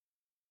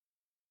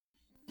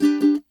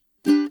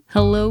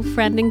Hello,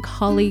 friend and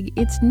colleague.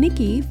 It's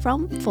Nikki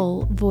from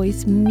Full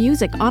Voice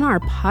Music on our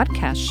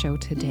podcast show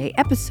today,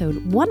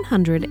 episode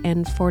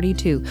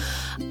 142.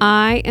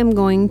 I am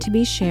going to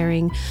be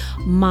sharing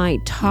my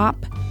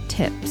top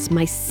tips,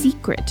 my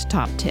secret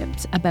top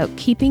tips about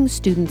keeping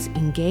students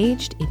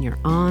engaged in your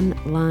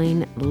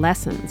online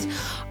lessons.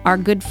 Our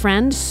good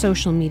friend,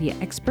 social media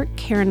expert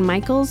Karen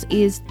Michaels,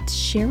 is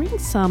sharing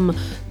some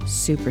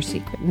super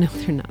secret, no,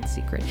 they're not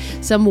secret,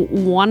 some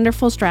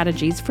wonderful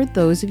strategies for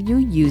those of you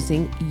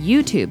using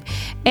YouTube.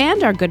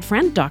 And our good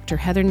friend, Dr.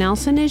 Heather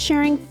Nelson, is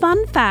sharing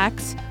fun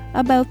facts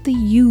about the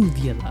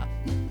uvula,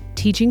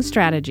 teaching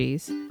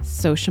strategies,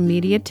 social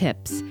media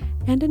tips,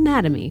 and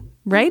anatomy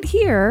right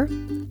here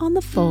on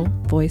the Full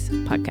Voice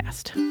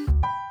Podcast.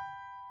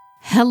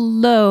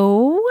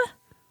 Hello,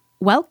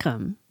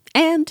 welcome.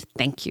 And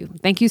thank you.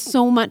 Thank you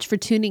so much for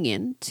tuning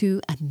in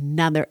to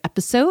another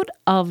episode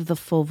of the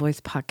Full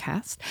Voice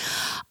Podcast.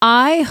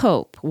 I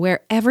hope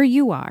wherever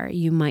you are,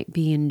 you might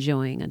be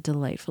enjoying a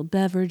delightful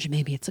beverage.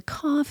 Maybe it's a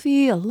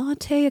coffee, a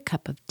latte, a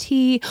cup of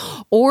tea,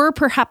 or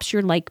perhaps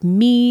you're like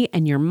me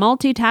and you're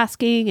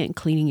multitasking and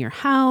cleaning your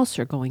house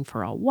or going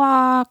for a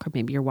walk, or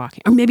maybe you're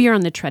walking, or maybe you're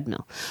on the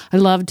treadmill. I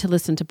love to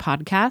listen to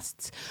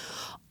podcasts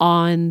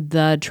on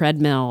the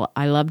treadmill.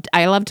 I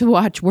love to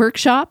watch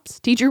workshops,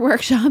 teacher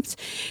workshops,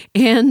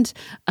 and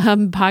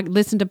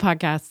listen to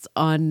podcasts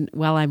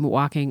while I'm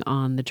walking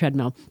on the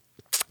treadmill.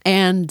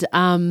 And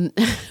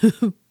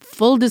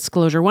full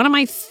disclosure, one of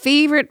my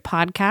favorite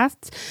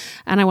podcasts,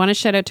 and I want to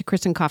shout out to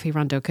Kristen Coffee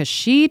Rondo because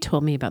she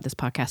told me about this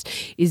podcast,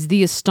 is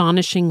the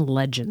Astonishing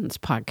Legends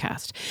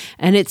podcast.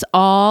 And it's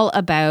all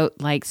about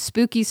like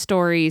spooky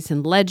stories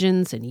and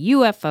legends and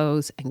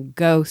UFOs and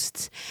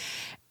ghosts.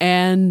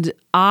 And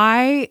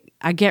I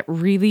get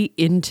really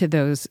into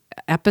those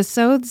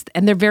episodes,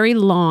 and they're very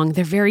long.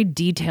 They're very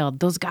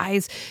detailed. Those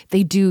guys,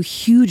 they do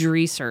huge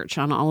research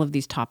on all of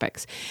these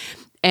topics.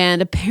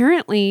 And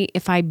apparently,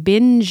 if I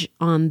binge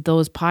on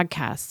those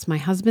podcasts, my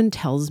husband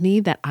tells me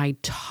that I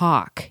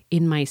talk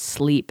in my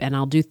sleep, and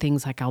I'll do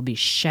things like I'll be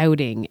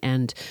shouting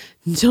and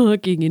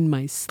talking in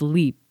my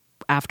sleep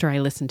after I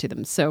listen to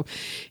them. So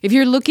if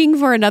you're looking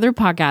for another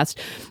podcast,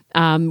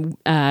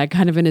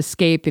 kind of an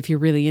escape, if you're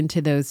really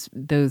into those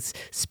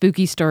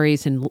spooky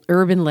stories and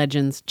urban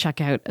legends,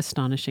 check out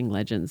Astonishing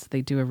Legends.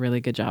 They do a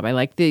really good job. I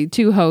like the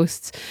two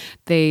hosts.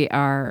 They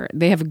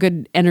have a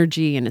good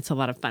energy and it's a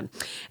lot of fun.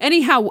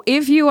 Anyhow,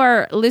 if you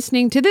are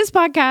listening to this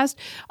podcast,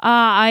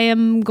 I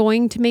am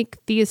going to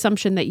make the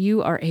assumption that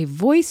you are a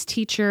voice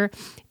teacher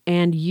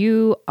and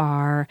you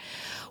are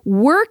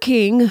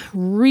working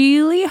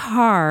really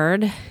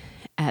hard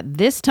at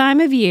this time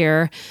of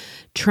year,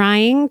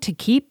 trying to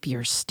keep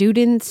your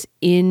students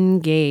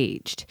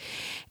engaged.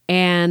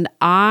 And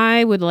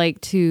I would like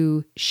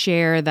to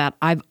share that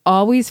I've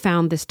always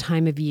found this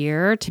time of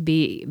year to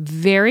be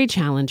very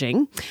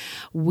challenging.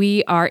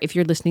 We are, if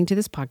you're listening to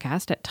this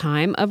podcast at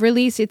time of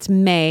release, it's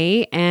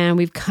May, and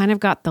we've kind of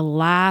got the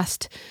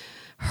last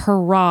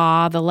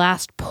hurrah, the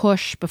last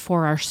push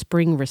before our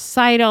spring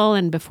recital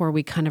and before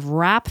we kind of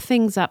wrap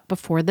things up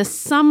before the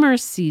summer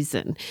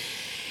season.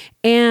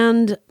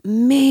 And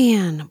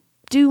man,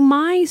 do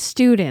my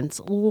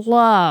students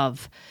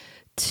love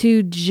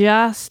to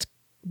just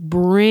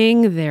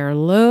bring their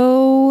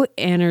low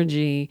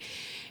energy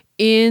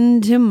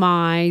into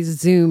my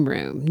Zoom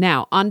room.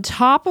 Now, on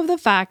top of the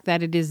fact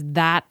that it is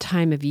that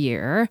time of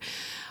year,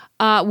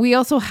 we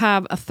also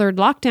have a third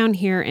lockdown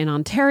here in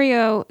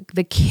Ontario.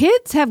 The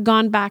kids have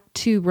gone back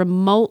to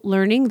remote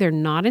learning. They're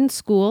not in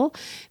school.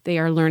 They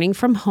are learning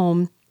from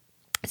home.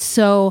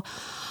 So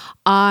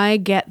I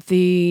get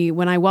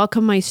when I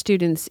welcome my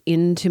students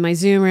into my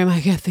Zoom room, I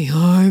get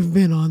I've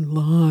been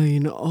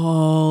online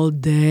all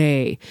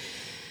day.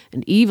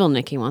 And evil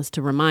Nikki wants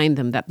to remind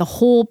them that the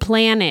whole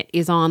planet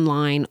is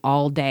online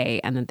all day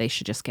and that they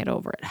should just get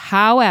over it.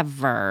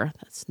 However,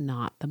 that's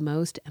not the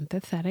most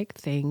empathetic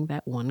thing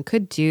that one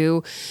could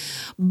do.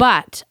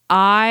 But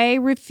I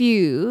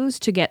refuse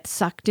to get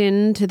sucked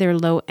into their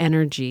low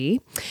energy.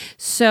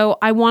 So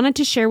I wanted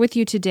to share with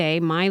you today,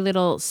 my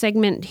little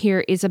segment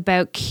here is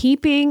about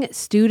keeping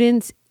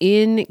students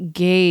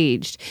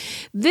engaged.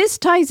 This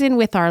ties in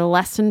with our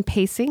lesson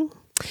pacing.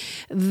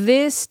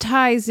 This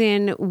ties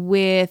in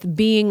with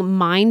being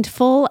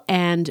mindful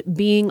and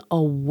being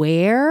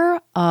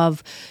aware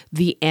of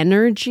the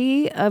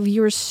energy of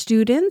your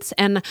students.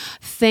 And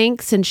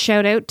thanks and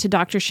shout out to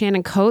Dr.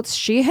 Shannon Coates.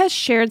 She has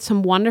shared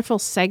some wonderful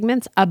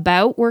segments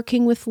about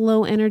working with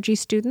low energy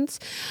students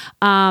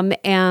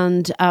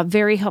and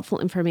very helpful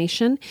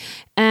information.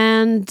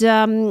 And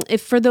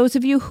if for those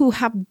of you who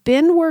have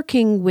been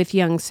working with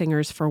young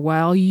singers for a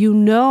while, you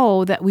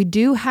know that we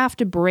do have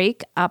to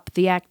break up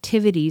the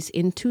activities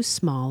into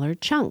smaller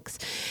chunks.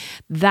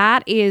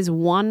 That is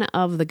one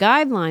of the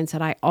guidelines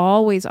that I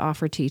always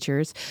offer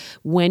teachers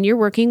when you're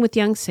working with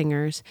young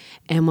singers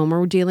and when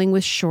we're dealing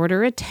with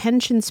shorter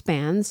attention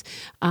spans,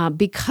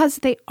 because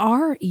they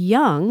are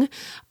young,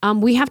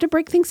 we have to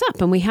break things up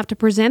and we have to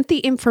present the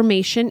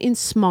information in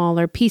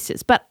smaller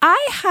pieces. But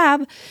I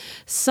have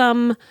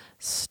some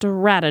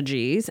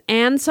strategies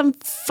and some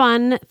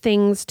fun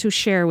things to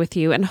share with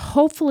you. And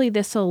hopefully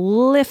this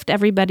will lift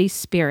everybody's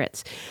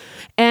spirits.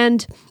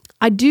 And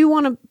I do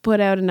want to put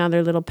out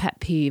another little pet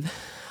peeve.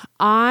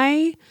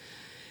 I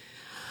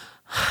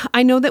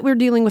know that we're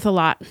dealing with a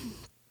lot.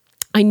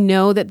 I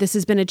know that this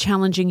has been a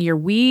challenging year.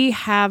 We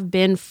have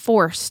been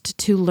forced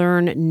to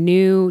learn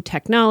new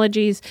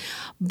technologies,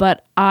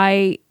 but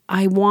I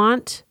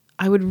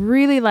would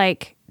really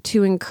like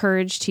to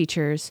encourage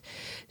teachers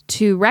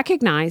to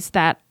recognize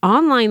that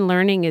online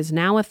learning is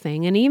now a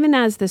thing. And even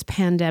as this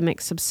pandemic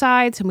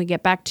subsides and we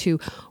get back to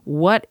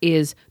what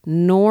is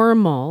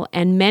normal,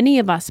 and many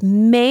of us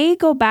may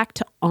go back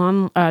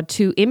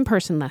to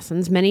in-person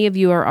lessons, many of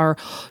you are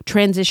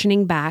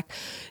transitioning back,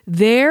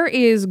 there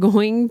is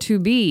going to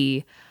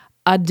be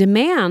a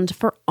demand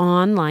for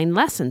online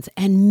lessons.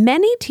 And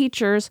many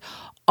teachers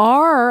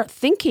are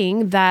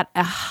thinking that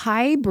a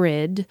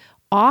hybrid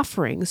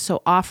offering,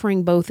 so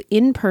offering both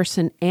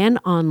in-person and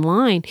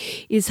online,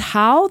 is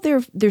how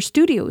their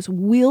studios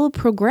will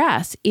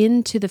progress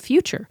into the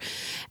future.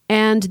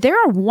 And there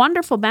are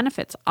wonderful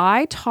benefits.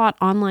 I taught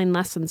online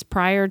lessons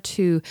prior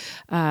to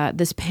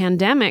this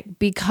pandemic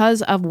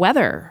because of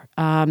weather.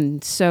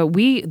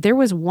 There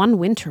was one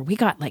winter, we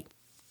got like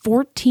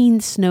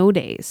 14 snow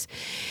days,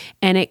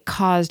 and it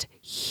caused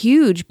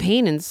huge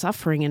pain and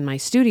suffering in my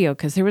studio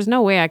because there was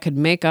no way I could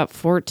make up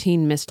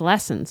 14 missed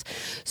lessons.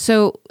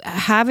 So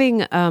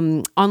having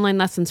online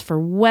lessons for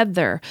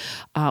weather,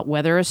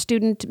 whether a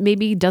student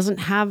maybe doesn't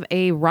have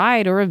a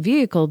ride or a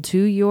vehicle to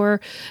your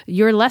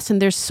lesson,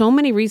 there's so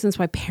many reasons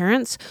why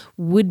parents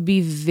would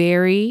be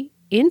very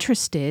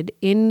interested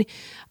in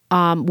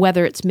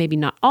whether it's maybe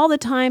not all the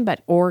time,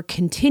 or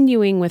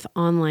continuing with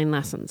online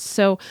lessons.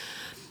 So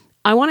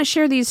I want to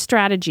share these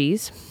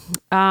strategies,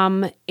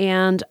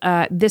 and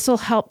this will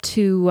help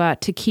to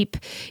keep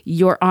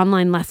your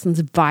online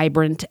lessons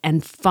vibrant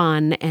and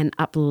fun and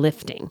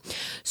uplifting.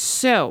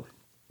 So,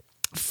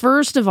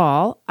 first of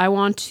all, I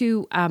want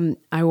to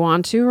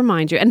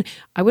remind you, and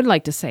I would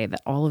like to say that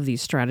all of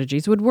these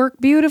strategies would work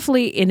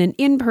beautifully in an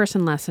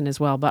in-person lesson as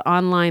well, but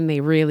online they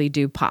really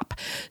do pop.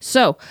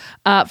 So,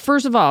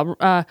 first of all,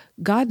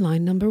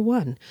 guideline number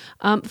 1,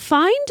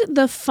 find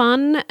the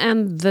fun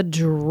and the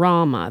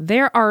drama.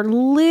 There are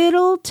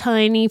little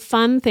tiny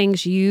fun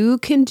things you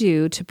can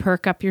do to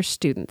perk up your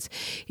students.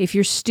 If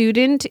your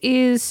student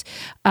is,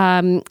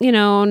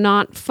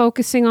 not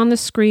focusing on the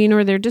screen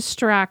or they're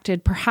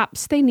distracted,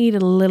 perhaps they need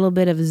a little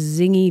bit of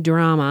zingy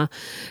drama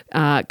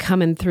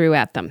coming through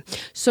at them.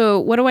 So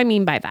what do I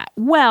mean by that?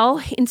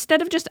 Well,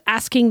 instead of just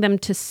asking them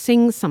to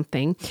sing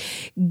something,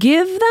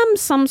 give them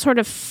some sort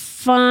of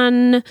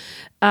fun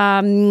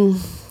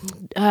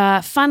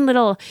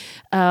little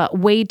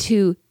way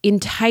to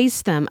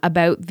entice them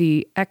about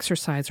the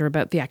exercise or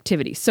about the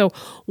activity. So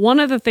one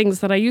of the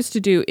things that I used to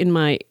do in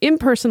my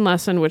in-person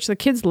lesson, which the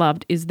kids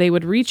loved, is they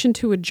would reach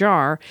into a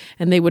jar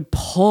and they would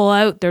pull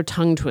out their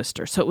tongue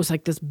twister. So it was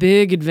like this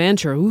big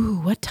adventure. Ooh,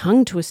 what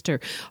tongue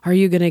twister are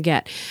you going to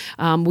get?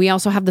 We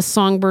also have the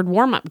songbird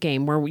warm-up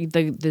game where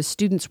the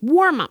students'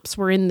 warm-ups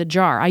were in the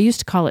jar. I used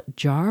to call it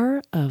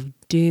Jar of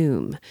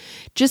Doom,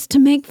 just to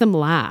make them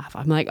laugh.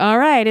 I'm like, all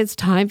right, it's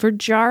time for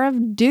Jar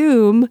of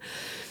Doom.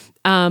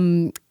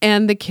 And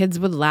the kids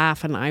would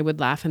laugh and I would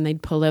laugh and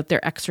they'd pull out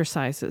their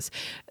exercises.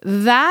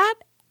 That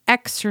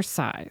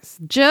exercise,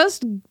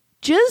 just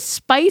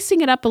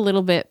spicing it up a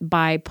little bit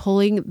by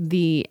pulling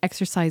the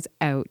exercise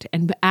out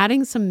and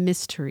adding some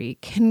mystery,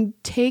 can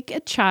take a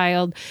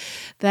child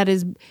that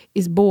is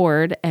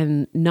bored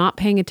and not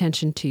paying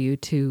attention to you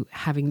to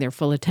having their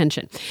full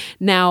attention.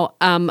 Now,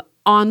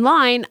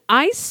 online,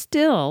 I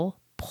still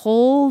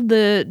pull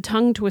the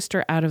tongue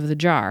twister out of the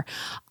jar.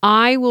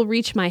 I will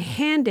reach my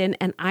hand in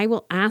and I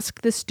will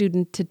ask the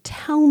student to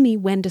tell me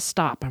when to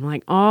stop. I'm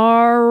like,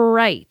 all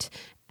right,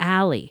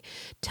 Allie,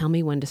 tell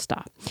me when to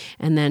stop.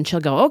 And then she'll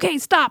go, okay,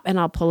 stop. And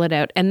I'll pull it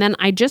out. And then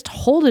I just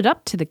hold it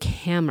up to the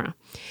camera.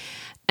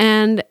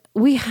 And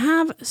we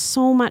have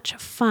so much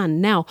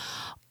fun. Now,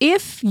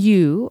 if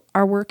you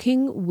are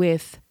working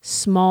with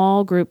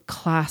small group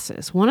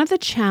classes, one of the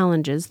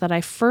challenges that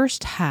I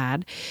first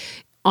had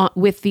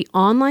with the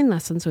online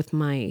lessons with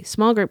my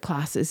small group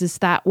classes is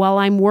that while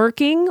I'm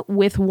working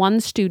with one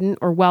student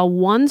or while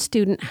one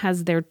student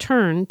has their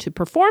turn to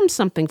perform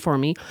something for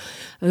me,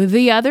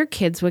 the other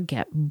kids would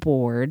get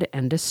bored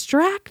and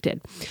distracted.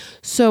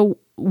 So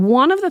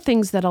one of the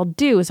things that I'll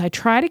do is I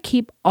try to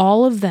keep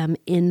all of them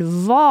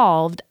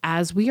involved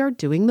as we are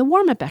doing the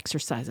warm-up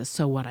exercises.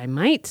 So what I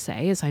might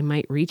say is I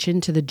might reach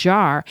into the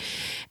jar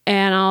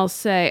and I'll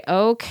say,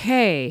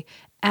 okay,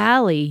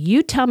 Allie,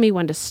 you tell me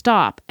when to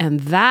stop.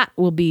 And that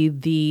will be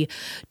the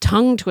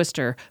tongue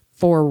twister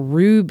for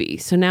Ruby.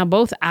 So now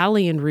both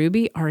Allie and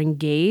Ruby are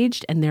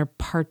engaged and they're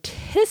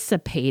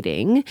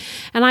participating.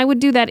 And I would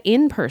do that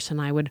in person.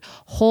 I would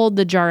hold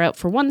the jar out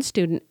for one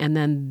student and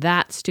then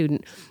that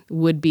student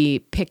would be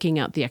picking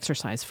out the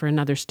exercise for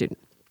another student.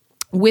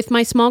 With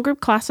my small group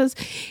classes,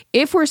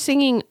 if we're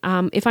singing,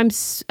 if I'm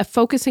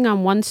focusing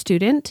on one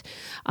student,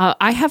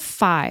 I have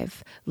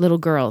 5 little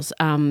girls.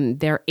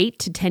 They're 8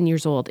 to 10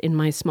 years old in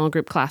my small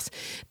group class.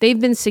 They've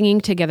been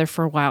singing together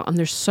for a while, and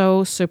they're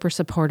so super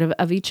supportive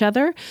of each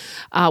other,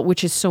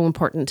 which is so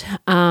important.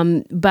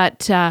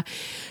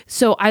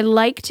 So I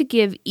like to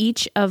give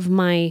each of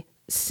my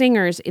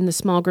singers in the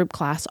small group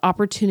class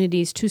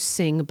opportunities to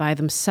sing by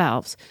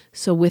themselves.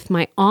 So with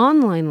my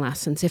online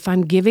lessons, if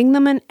I'm giving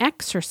them an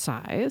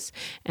exercise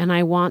and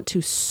I want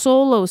to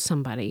solo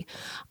somebody,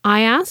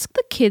 I ask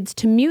the kids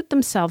to mute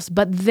themselves,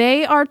 but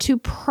they are to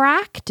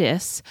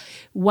practice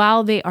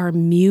while they are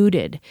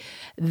muted.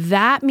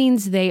 That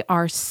means they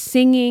are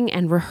singing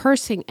and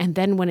rehearsing, and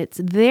then when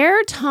it's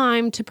their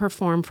time to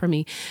perform for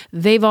me,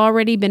 they've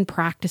already been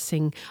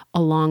practicing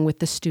along with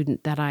the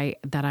student that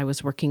I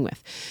was working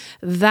with.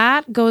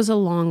 That goes a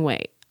long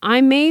way.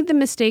 I made the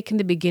mistake in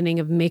the beginning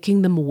of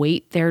making them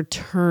wait their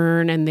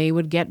turn, and they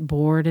would get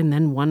bored, and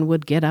then one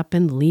would get up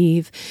and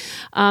leave.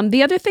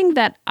 The other thing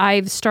that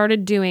I've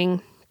started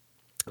doing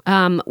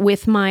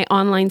with my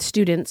online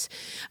students,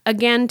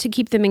 again, to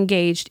keep them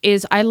engaged,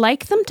 is I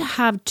like them to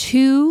have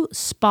 2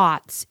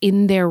 spots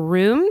in their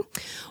room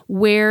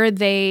where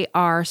they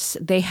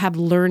have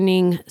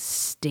learning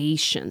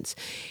stations.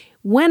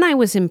 When I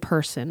was in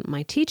person,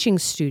 my teaching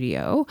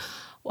studio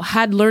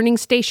had learning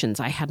stations.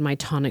 I had my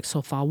tonic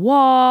solfa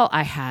wall.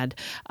 I had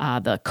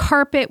the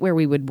carpet where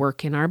we would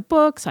work in our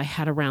books. I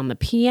had around the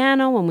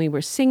piano when we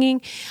were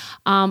singing,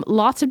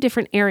 lots of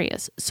different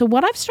areas. So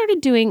what I've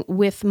started doing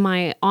with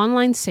my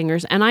online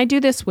singers, and I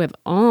do this with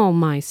all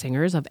my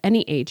singers of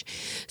any age.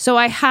 So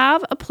I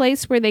have a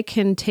place where they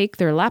can take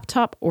their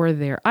laptop or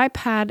their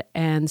iPad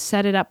and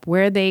set it up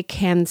where they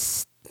can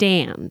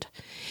stand.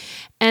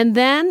 And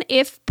then,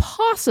 if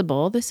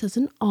possible, this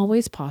isn't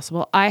always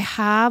possible, I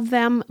have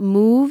them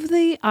move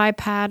the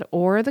iPad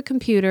or the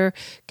computer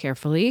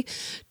carefully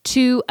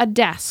to a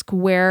desk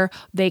where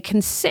they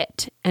can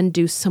sit and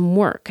do some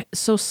work.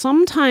 So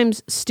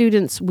sometimes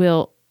students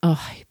will,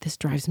 this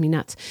drives me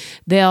nuts.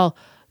 They'll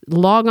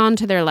log on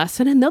to their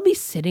lesson and they'll be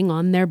sitting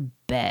on their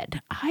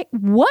bed.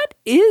 What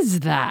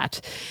is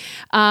that?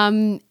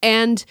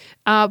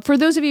 For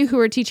those of you who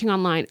are teaching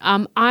online,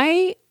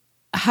 I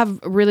have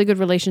a really good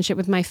relationship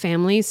with my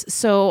families.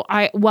 So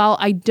while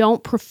I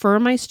don't prefer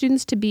my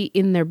students to be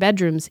in their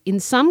bedrooms, in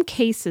some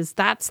cases,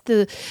 that's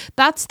the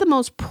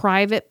most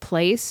private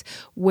place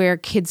where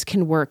kids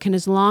can work. And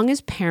as long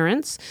as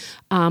parents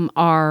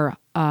are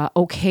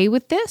okay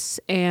with this,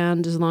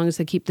 and as long as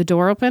they keep the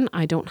door open,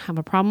 I don't have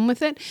a problem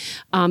with it.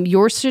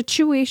 Your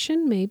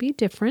situation may be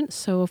different,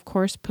 so of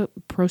course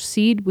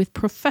proceed with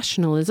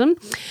professionalism.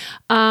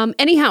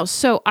 Anyhow,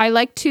 so I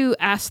like to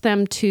ask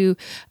them to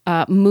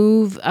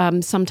move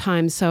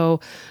sometimes. So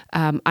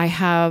I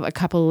have a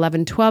couple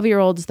 11,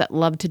 12-year-olds that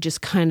love to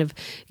just kind of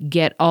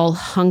get all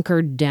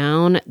hunkered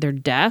down at their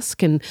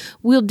desk, and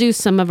we'll do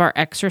some of our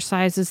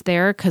exercises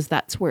there because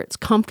that's where it's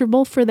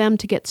comfortable for them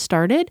to get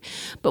started.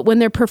 But when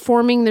they're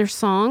performing their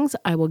songs,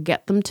 I will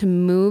get them to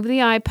move the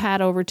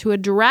iPad over to a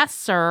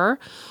dresser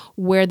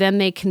where then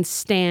they can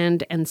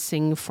stand and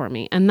sing for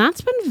me. And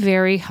that's been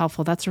very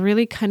helpful. That's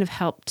really kind of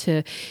helped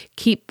to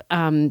keep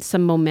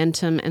some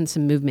momentum and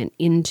some movement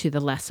into the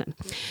lesson.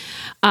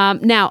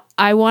 Now,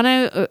 I want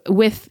to,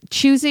 with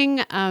choosing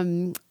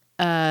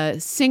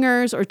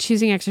singers or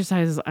choosing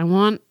exercises, I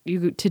want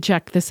you to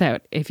check this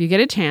out. If you get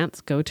a chance,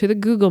 go to the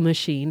Google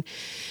machine,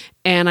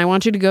 and I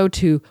want you to go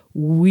to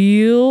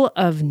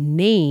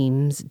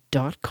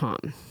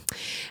wheelofnames.com.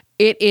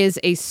 It is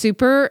a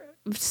super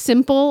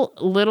simple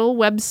little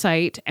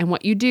website, and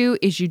what you do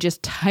is you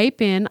just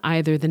type in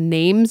either the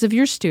names of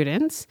your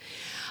students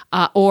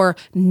or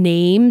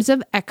names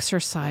of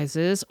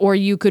exercises, or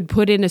you could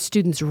put in a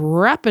student's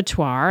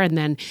repertoire and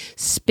then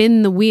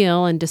spin the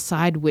wheel and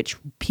decide which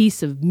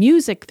piece of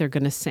music they're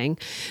going to sing.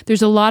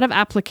 There's a lot of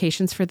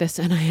applications for this,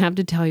 and I have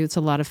to tell you, it's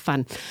a lot of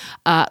fun.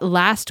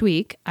 Last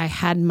week, I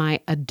had my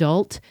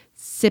adult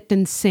sip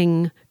and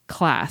sing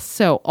class.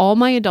 So all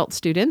my adult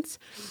students,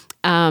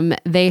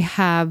 they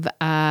have,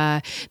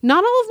 not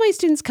all of my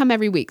students come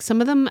every week.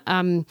 Some of them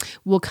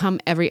will come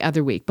every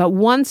other week. But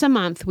once a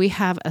month, we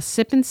have a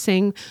sip and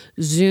sing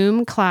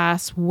Zoom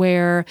class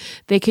where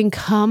they can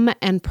come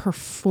and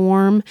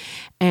perform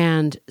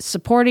and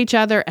support each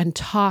other and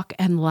talk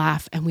and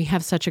laugh. And we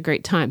have such a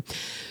great time.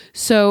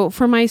 So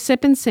for my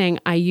sip and sing,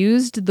 I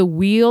used the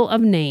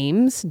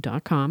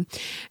wheelofnames.com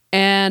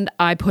and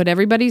I put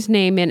everybody's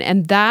name in.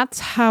 And that's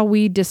how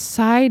we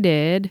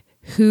decided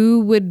who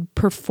would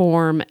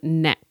perform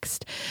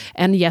next.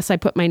 And yes, I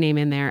put my name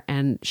in there,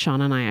 and Sean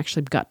and I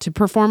actually got to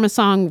perform a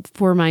song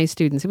for my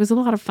students. It was a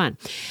lot of fun.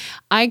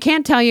 I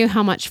can't tell you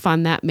how much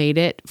fun that made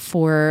it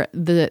for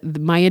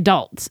my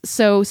adults.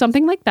 So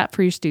something like that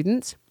for your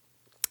students.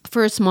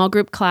 for a small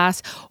group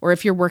class, or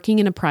if you're working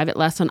in a private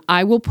lesson,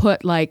 I will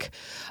put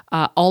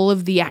all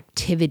of the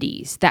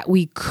activities that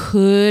we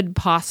could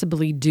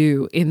possibly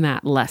do in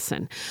that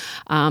lesson.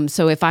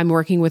 So if I'm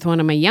working with one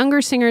of my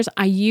younger singers,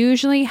 I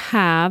usually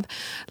have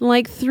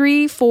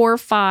 3, 4,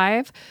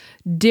 5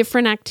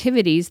 different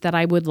activities that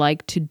I would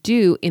like to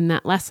do in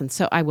that lesson.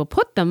 So I will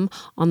put them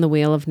on the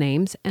wheel of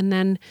names, and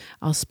then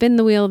I'll spin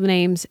the wheel of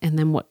names, and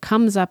then what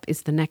comes up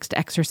is the next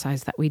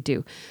exercise that we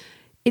do.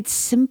 It's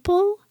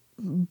simple,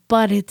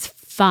 but it's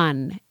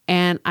fun,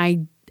 and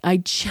I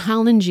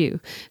challenge you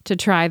to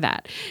try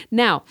that.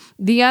 Now,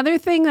 the other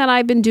thing that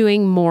I've been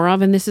doing more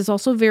of, and this is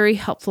also very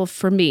helpful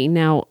for me.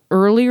 Now,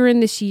 earlier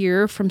in this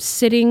year, from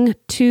sitting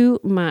too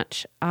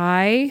much,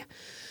 I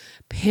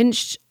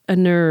pinched a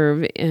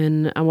nerve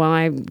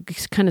I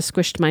kind of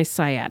squished my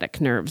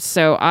sciatic nerve.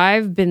 So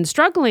I've been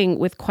struggling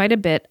with quite a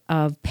bit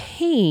of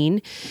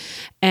pain,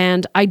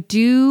 and I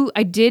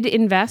did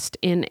invest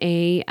in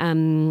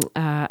an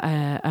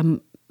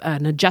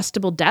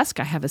adjustable desk.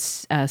 I have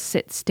a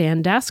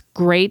sit-stand desk.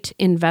 Great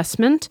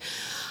investment.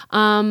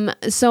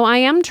 So I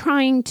am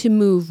trying to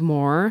move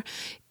more.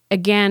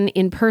 Again,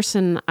 in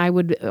person, I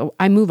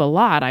move a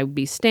lot. I would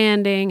be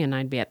standing and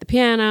I'd be at the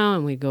piano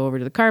and we'd go over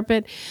to the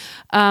carpet.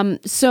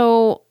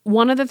 So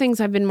one of the things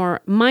I've been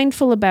more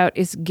mindful about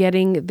is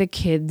getting the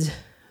kids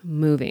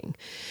moving.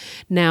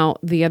 Now,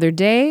 the other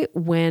day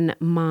when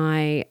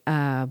my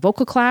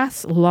vocal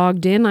class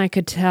logged in, I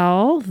could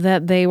tell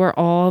that they were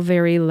all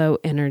very low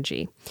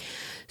energy.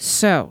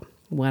 So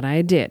what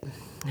I did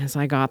is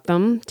I got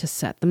them to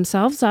set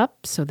themselves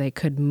up so they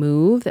could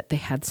move, that they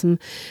had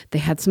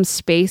some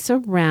space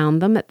around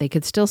them, that they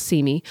could still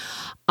see me.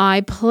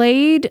 I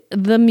played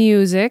the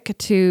music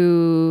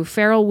to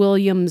Pharrell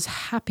Williams'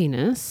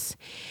 Happiness,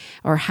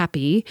 or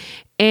Happy,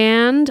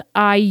 and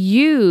I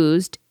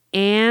used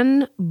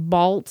Ann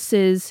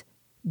Baltz's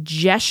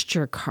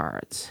gesture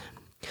cards.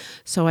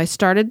 So I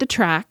started the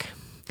track.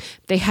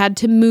 They had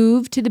to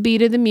move to the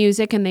beat of the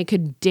music, and they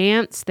could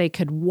dance, they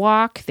could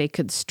walk, they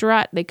could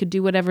strut, they could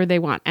do whatever they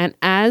want. And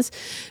as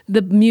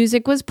the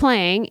music was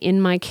playing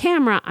in my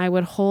camera, I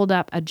would hold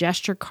up a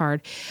gesture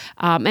card.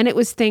 And it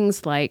was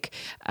things like,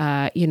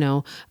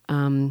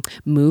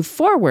 move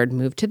forward,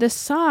 move to the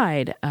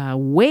side,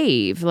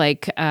 wave,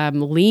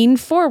 lean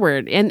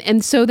forward.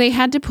 And so they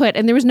had to put,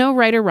 and there was no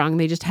right or wrong,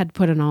 they just had to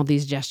put in all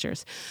these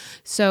gestures.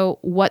 So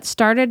what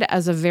started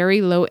as a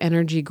very low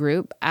energy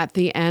group, at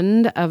the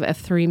end of a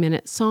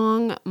 3-minute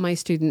song, my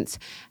students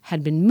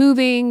had been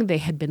moving, they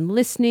had been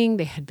listening,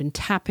 they had been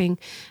tapping,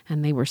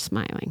 and they were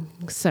smiling.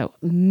 So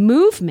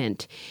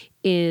movement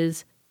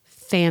is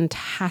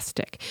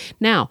fantastic.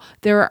 Now,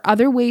 there are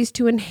other ways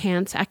to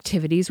enhance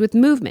activities with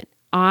movement.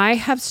 I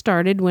have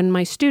started, when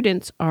my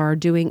students are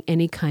doing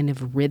any kind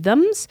of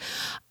rhythms,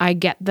 I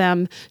get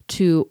them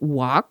to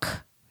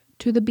walk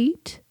to the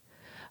beat.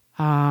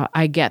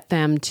 I get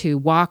them to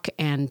walk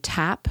and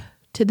tap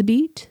to the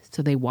beat,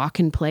 so they walk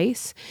in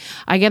place.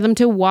 I get them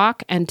to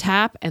walk and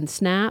tap and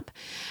snap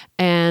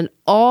and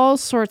all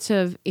sorts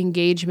of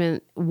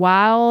engagement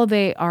while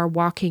they are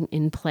walking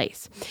in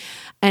place.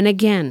 And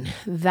again,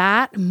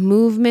 that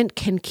movement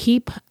can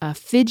keep a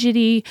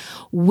fidgety,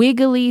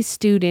 wiggly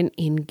student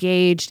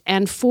engaged.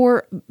 And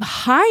for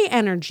high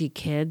energy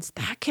kids,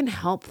 that can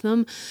help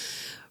them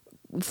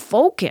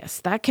focus.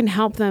 That can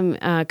help them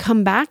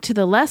come back to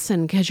the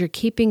lesson because you're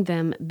keeping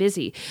them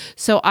busy.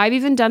 So I've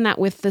even done that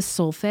with the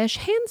solfege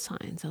hand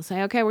signs. I'll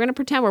say, okay, we're going to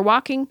pretend we're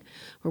walking,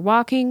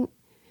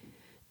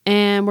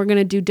 and we're going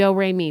to do do,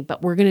 re, mi,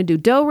 but we're going to do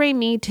do, re,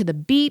 mi to the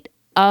beat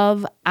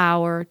of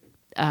our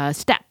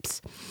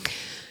steps.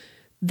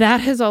 That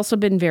has also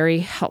been very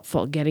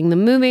helpful, getting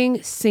them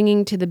moving,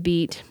 singing to the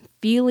beat,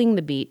 feeling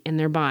the beat in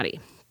their body.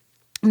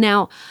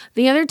 Now,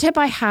 the other tip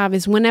I have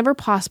is, whenever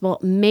possible,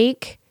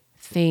 make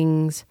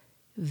things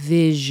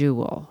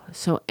visual.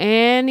 So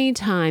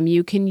anytime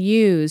you can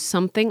use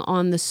something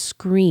on the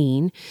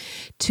screen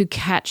to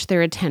catch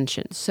their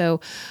attention. So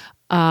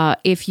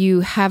if you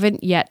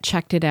haven't yet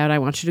checked it out, I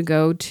want you to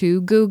go to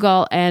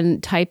Google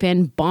and type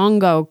in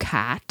Bongo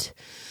Cat.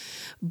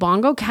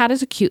 Bongo Cat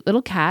is a cute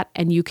little cat,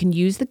 and you can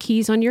use the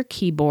keys on your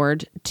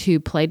keyboard to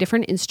play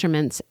different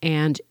instruments.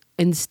 And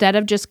instead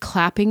of just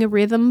clapping a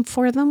rhythm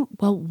for them,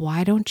 well,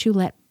 why don't you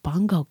let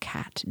Bongo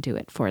Cat do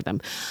it for them?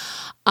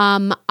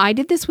 I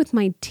did this with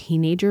my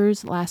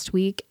teenagers last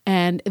week,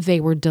 and they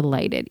were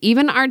delighted.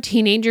 Even our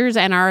teenagers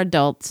and our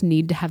adults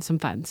need to have some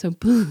fun. So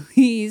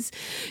please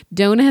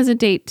don't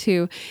hesitate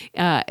to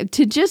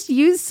just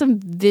use some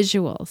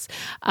visuals.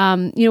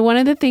 One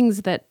of the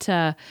things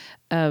that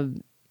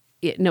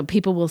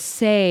people will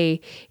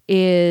say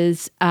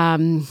is,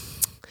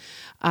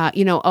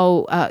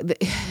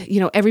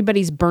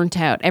 everybody's burnt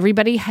out.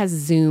 Everybody has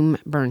Zoom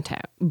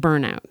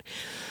burnout.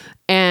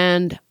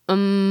 And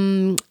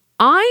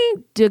I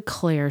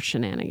declare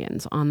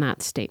shenanigans on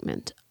that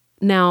statement.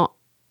 Now,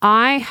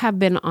 I have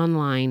been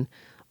online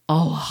a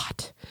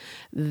lot.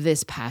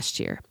 this past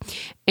year.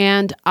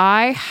 And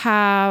I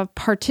have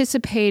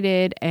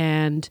participated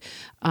and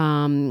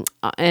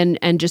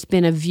just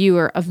been a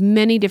viewer of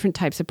many different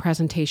types of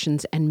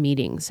presentations and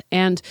meetings.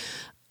 And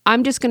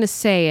I'm just going to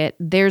say it.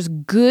 There's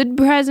good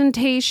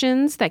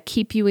presentations that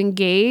keep you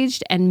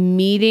engaged and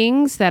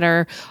meetings that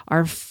are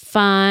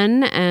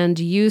fun and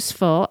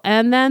useful.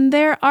 And then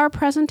there are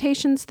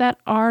presentations that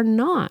are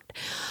not.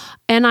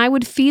 And I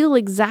would feel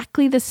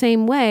exactly the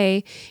same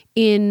way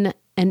in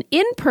an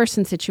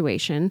in-person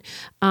situation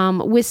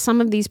with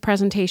some of these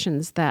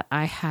presentations that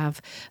I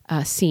have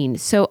seen.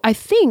 So I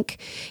think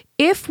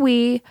if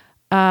we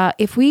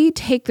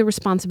take the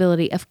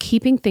responsibility of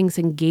keeping things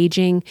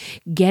engaging,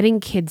 getting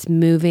kids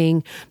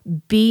moving,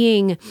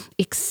 being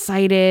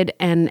excited,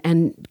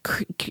 and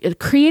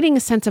creating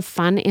a sense of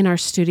fun in our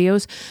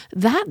studios,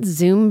 that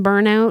Zoom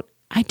burnout,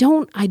 I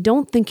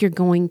don't think you're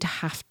going to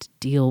have to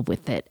deal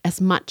with it as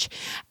much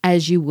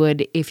as you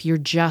would if you're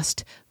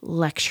just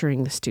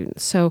lecturing the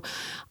students. So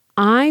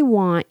I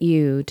want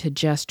you to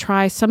just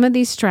try some of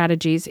these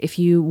strategies. If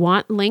you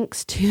want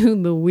links to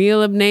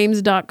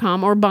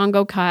thewheelofnames.com or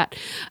Bongo Cat,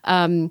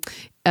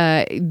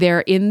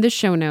 they're in the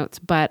show notes.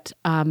 But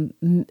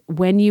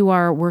when you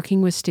are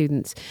working with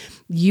students,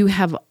 you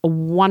have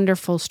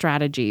wonderful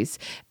strategies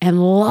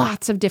and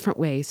lots of different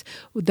ways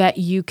that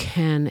you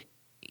can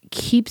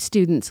keep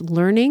students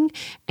learning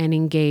and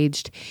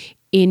engaged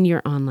in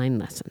your online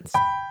lessons.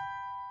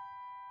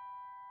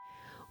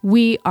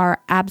 We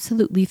are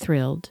absolutely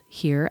thrilled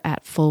here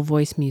at Full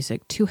Voice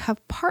Music to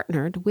have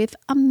partnered with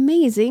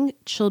amazing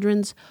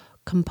children's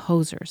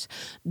composers.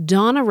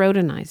 Donna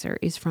Rodenizer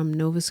is from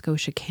Nova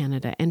Scotia,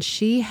 Canada, and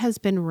she has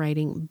been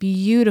writing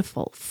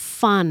beautiful,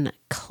 fun,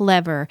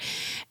 clever,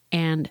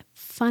 and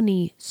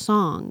funny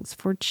songs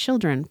for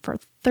children for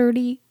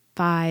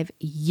 35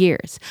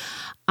 years.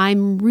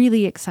 I'm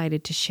really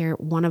excited to share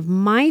one of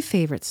my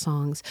favorite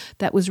songs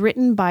that was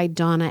written by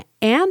Donna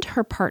and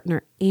her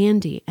partner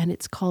Andy, and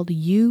it's called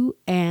You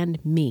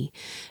and Me.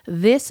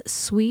 This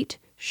sweet,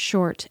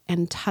 short,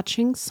 and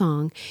touching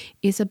song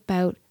is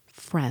about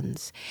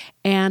friends.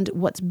 And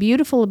what's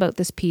beautiful about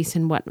this piece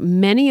and what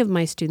many of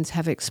my students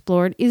have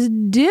explored is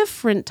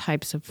different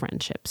types of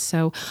friendships.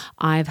 So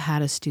I've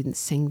had a student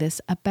sing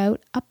this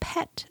about a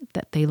pet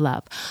that they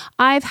love.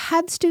 I've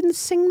had students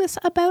sing this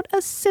about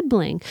a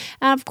sibling,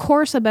 and of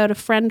course about a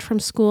friend from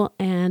school,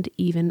 and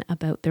even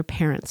about their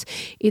parents.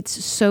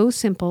 It's so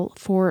simple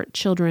for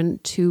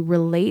children to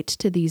relate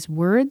to these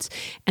words,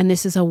 and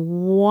this is a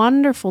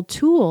wonderful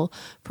tool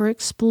for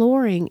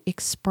exploring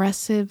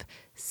expressive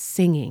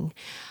singing.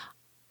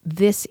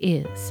 This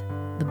is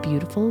the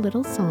beautiful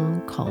little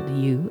song called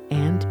You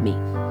and Me.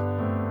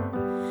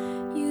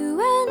 You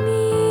and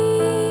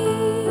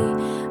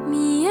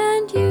me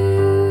and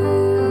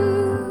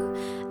you,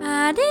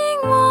 adding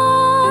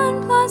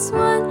 1 +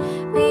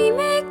 1, we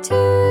make 2.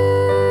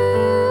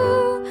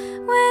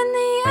 When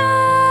the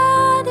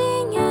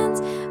adding ends,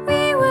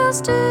 we will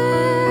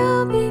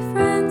still be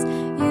friends.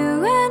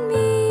 You and me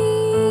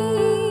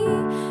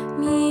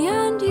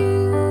and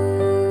you.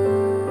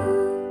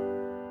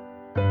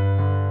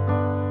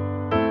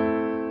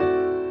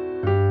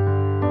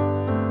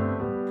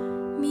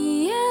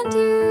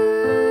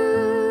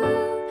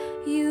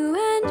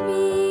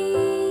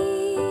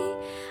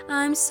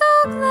 I'm so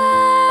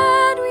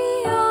glad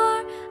we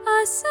are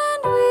us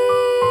and we,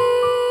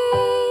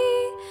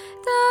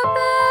 the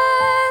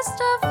best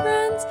of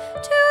friends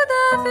to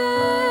the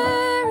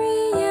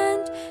very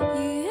end.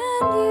 You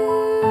and me,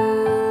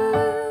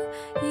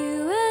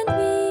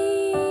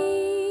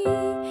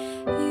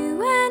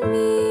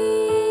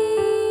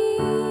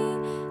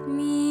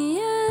 me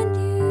and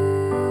you.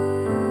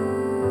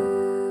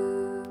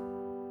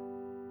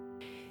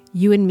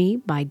 You and Me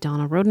by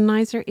Donna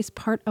Rodenizer is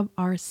part of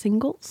our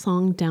single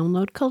song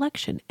download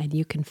collection, and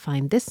you can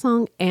find this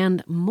song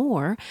and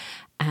more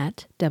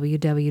at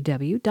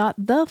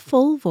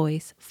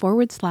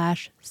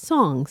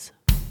www.thefullvoice.com/songs.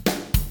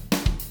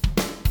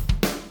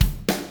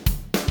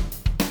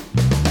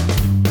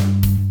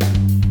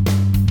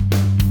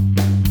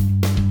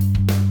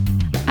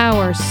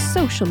 Our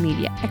social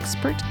media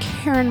expert,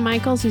 Karen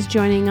Michaels, is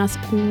joining us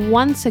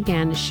once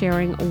again,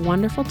 sharing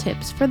wonderful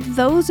tips for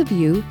those of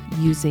you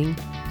using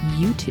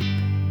YouTube.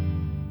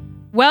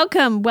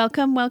 Welcome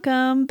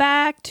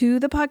back to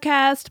the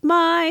podcast,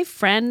 my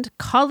friend,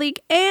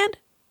 colleague, and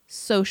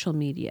social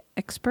media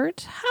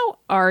expert. How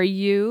are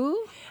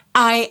you?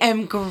 I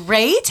am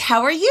great.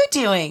 How are you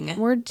doing?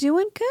 We're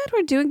doing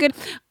good.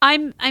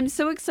 I'm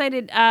so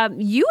excited.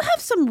 You have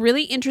some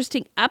really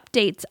interesting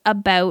updates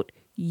about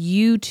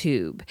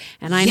YouTube.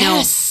 And I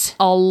know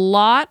a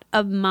lot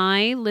of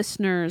my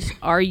listeners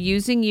are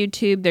using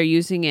YouTube. They're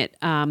using it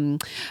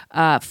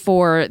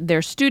for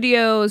their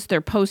studios. They're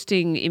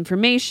posting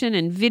information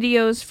and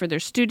videos for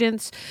their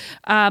students.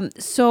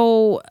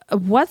 So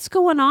what's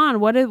going on?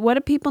 What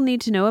do people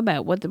need to know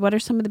about? What are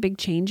some of the big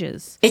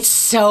changes? It's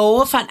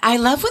so fun. I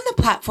love when the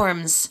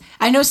platforms,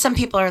 I know some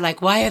people are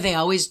like, why are they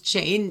always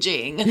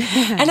changing?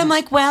 And I'm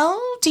like, well,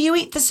 do you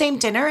eat the same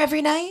dinner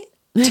every night?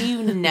 Do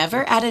you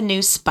never add a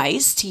new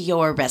spice to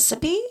your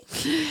recipe?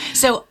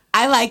 So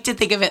I like to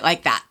think of it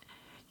like that.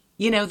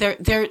 You know,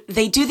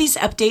 they do these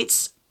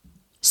updates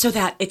so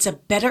that it's a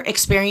better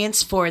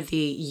experience for the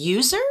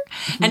user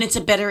and it's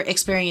a better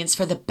experience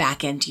for the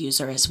back-end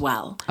user as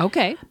well.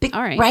 Okay.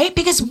 All right. Right?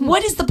 Because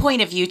what is the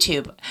point of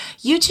YouTube?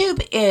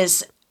 YouTube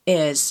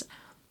is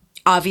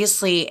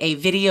obviously a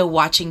video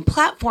watching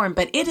platform,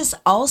 but it is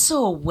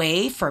also a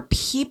way for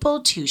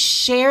people to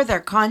share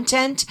their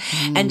content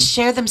and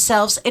share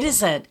themselves. It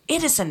is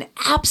an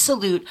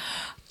absolute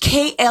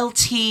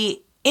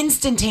KLT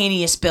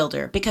instantaneous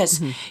builder because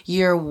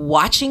you're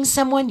watching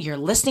someone, you're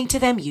listening to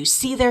them, you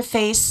see their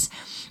face.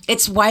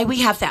 It's why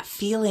we have that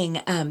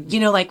feeling,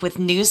 like with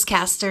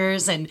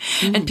newscasters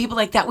and people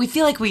like that, we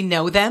feel like we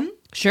know them.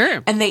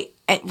 Sure. And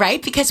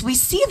right? Because we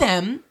see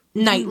them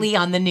nightly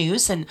on the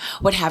news and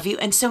what have you.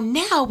 And so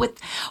now with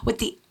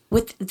the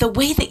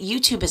way that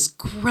YouTube has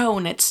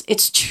grown,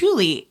 it's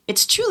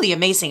truly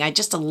amazing. I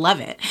just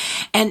love it.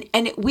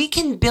 And we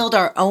can build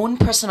our own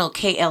personal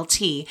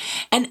KLT.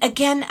 And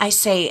again, I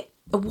say,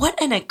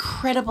 what an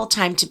incredible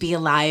time to be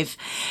alive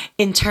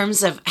in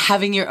terms of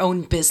having your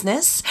own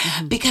business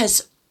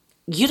because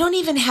you don't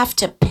even have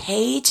to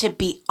pay to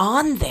be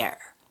on there.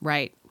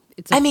 Right.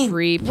 It's a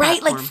free platform.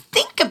 Right? Like,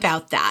 think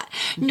about that.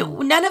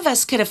 No, none of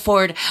us could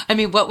afford. I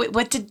mean,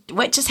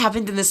 what just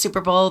happened in the Super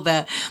Bowl?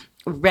 The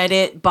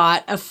Reddit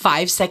bought a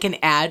 5-second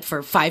ad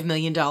for $5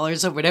 million or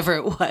whatever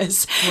it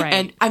was. Right.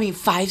 And I mean,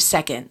 5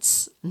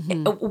 seconds.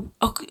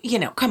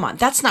 Come on,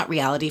 that's not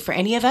reality for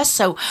any of us.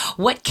 So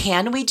what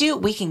can we do?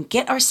 We can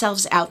get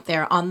ourselves out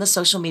there on the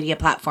social media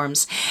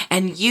platforms,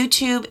 and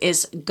YouTube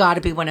is got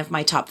to be one of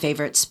my top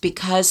favorites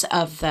because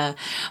of the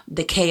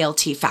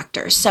KLT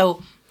factor.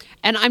 So,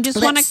 and I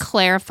just want to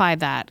clarify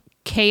that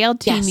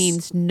KLT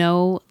means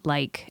know,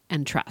 like,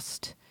 and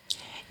trust.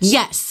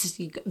 Yes,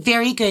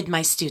 very good,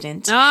 my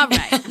student. All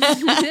right.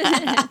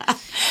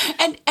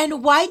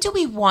 And why do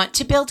we want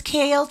to build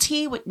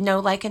KLT with know,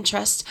 like, and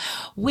trust?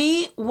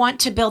 We want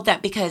to build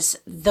that because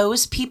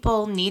those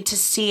people need to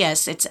see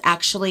us. It's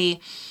actually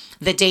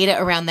the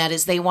data around that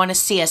is they want to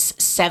see us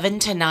 7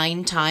 to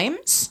 9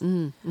 times,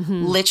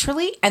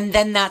 literally, and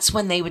then that's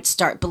when they would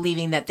start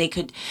believing that they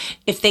could,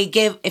 if they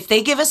give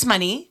us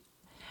money,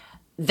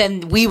 then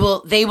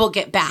they will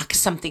get back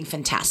something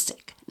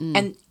fantastic.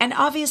 And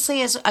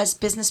obviously, as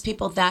business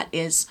people, that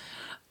is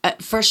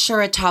for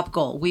sure a top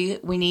goal. We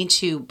need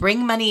to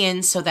bring money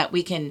in so that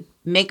we can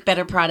make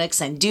better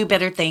products and do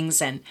better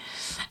things and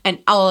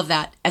all of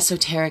that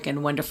esoteric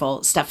and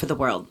wonderful stuff for the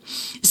world.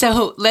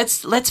 So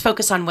let's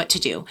focus on what to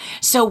do.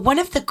 So one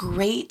of the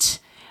great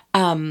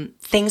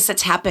things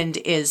that's happened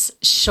is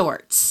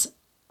shorts.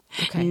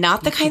 Okay.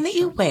 Not the kind that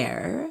you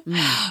wear,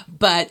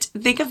 but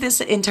think of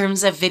this in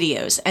terms of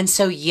videos. And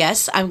so,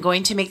 yes, I'm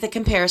going to make the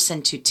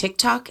comparison to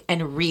TikTok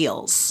and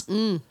Reels.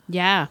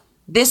 Yeah.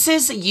 This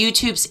is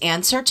YouTube's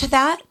answer to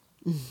that.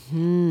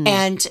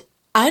 And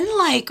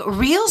unlike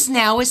Reels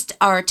now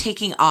are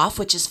taking off,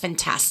 which is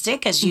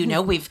fantastic. As you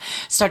know, we've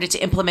started to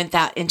implement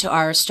that into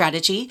our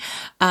strategy.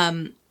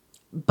 But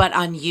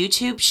on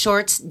YouTube,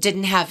 Shorts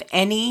didn't have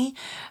any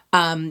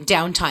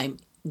downtime.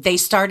 They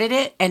started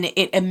it and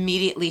it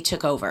immediately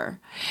took over.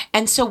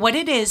 And so what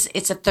it is,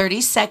 it's a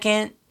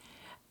 30-second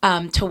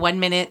to 1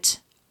 minute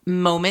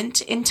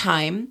moment in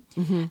time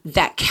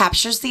that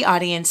captures the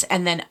audience.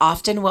 And then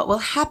often what will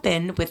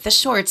happen with the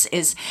shorts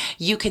is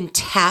you can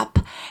tap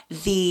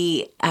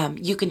the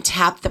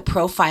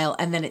profile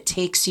and then it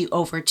takes you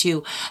over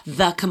to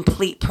the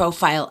complete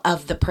profile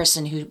of the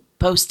person who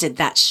posted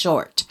that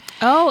short.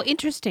 Oh,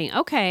 interesting.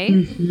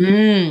 Okay.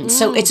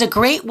 So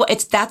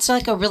that's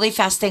like a really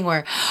fast thing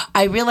where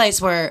I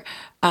realize where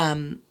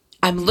I'm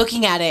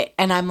looking at it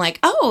and I'm like,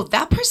 oh,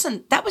 that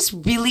was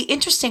really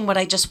interesting what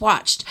I just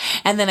watched.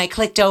 And then I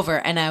clicked over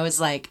and I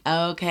was like,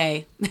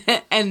 okay.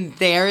 And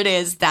there it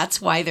is. That's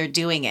why they're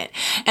doing it.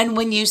 And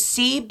when you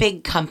see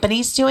big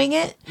companies doing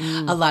it,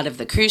 a lot of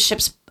the cruise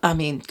ships, I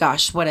mean,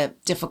 gosh, what a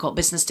difficult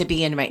business to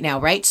be in right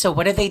now, right? So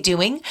what are they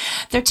doing?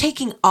 They're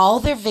taking all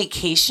their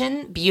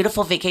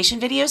beautiful vacation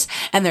videos,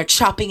 and they're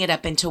chopping it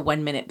up into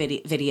 1 minute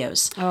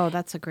videos. Oh,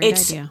 that's a great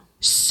idea.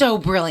 So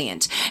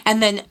brilliant.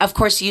 And then, of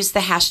course, use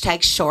the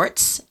hashtag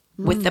shorts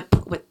with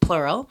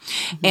plural.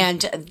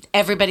 And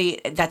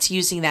everybody that's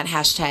using that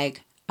hashtag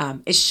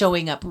is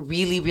showing up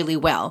really, really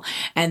well.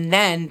 And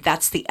then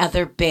that's the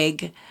other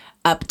big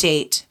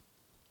update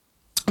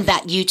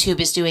that YouTube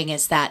is doing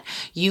is that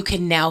you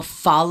can now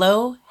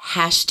follow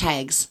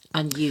hashtags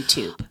on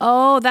YouTube.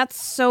 Oh, that's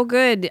so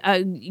good.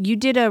 You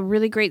did a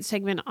really great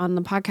segment on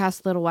the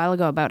podcast a little while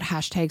ago about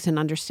hashtags and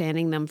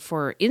understanding them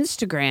for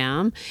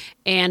Instagram,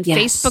 and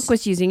Facebook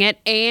was using it,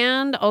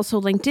 and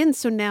also LinkedIn.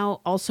 So now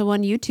also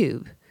on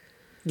YouTube.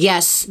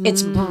 Yes,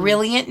 it's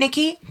brilliant,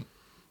 Nikki.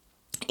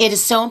 It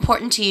is so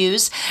important to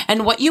use.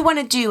 And what you want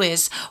to do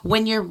is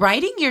when you're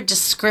writing your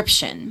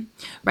description,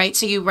 right?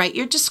 So you write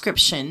your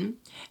description.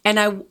 And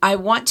I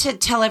want to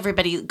tell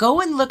everybody,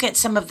 go and look at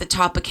some of the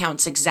top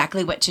accounts,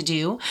 exactly what to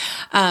do.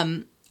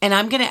 And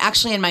I'm going to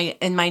actually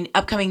in my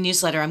upcoming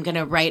newsletter, I'm going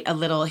to write a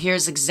little,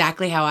 here's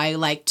exactly how I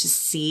like to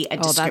see a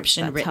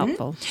description that's written.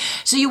 helpful.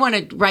 So you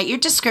want to write your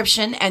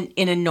description, and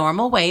in a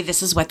normal way,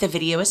 this is what the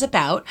video is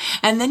about.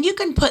 And then you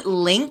can put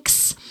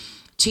links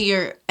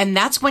to and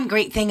that's one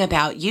great thing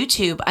about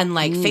YouTube,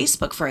 unlike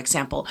Facebook, for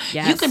example.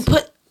 Yes. You can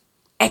put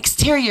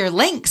exterior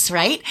links,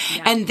 right?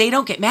 Yeah. And they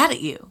don't get mad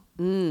at you.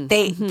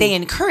 They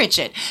encourage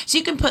it. So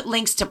you can put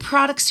links to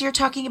products you're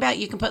talking about.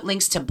 You can put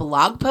links to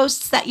blog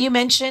posts that you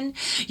mention.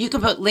 You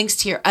can put links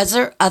to your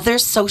other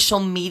social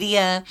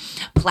media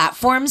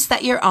platforms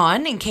that you're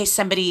on, in case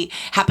somebody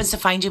happens to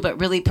find you but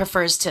really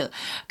prefers to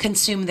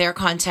consume their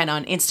content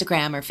on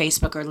Instagram or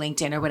Facebook or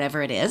LinkedIn or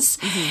whatever it is.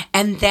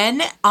 And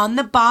then on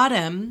the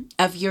bottom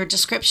of your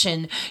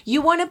description,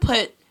 you want to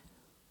put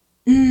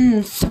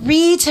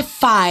 3 to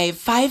 5.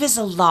 5 is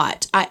a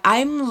lot.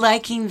 I'm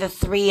liking the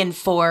 3 and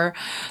 4,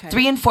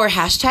 3 and 4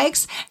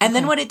 hashtags. And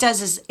then what it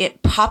does is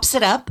it pops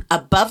it up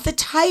above the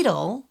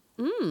title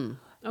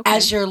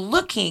as you're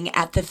looking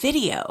at the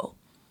video.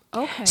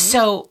 Okay.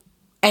 So,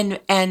 and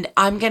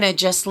I'm going to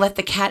just let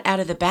the cat out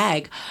of the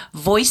bag.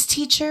 Voice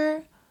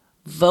teacher,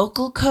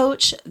 vocal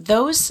coach,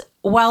 those,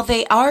 while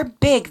they are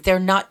big, they're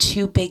not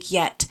too big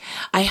yet.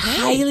 I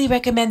highly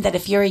recommend that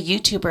if you're a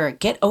YouTuber,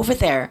 get over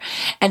there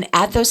and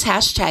add those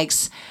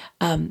hashtags.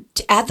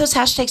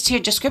 To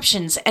your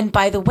descriptions. And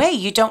by the way,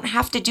 you don't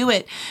have to do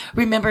it.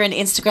 Remember, in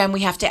Instagram,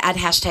 we have to add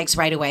hashtags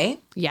right away.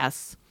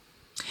 Yes.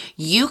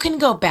 You can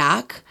go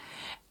back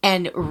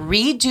and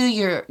redo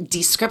your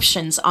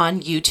descriptions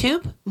on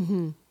YouTube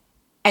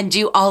and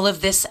do all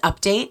of this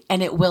update,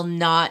 and it will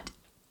not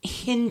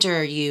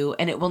hinder you,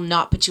 and it will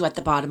not put you at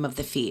the bottom of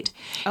the feed.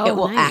 It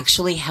will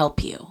actually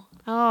help you.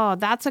 Oh,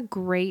 that's a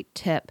great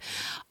tip.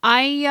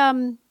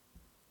 I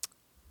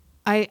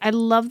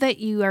love that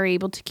you are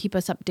able to keep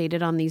us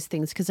updated on these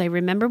things, because I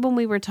remember when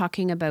we were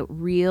talking about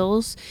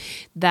Reels,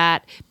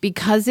 that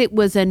because it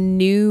was a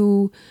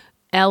new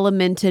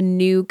element, a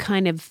new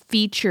kind of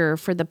feature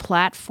for the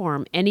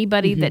platform,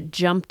 anybody that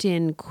jumped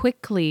in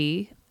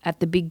quickly at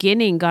the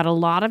beginning got a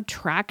lot of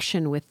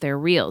traction with their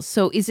Reels.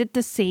 So is it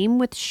the same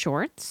with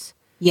Shorts?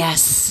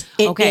 Yes,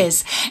 it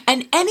is.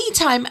 And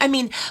anytime, I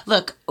mean,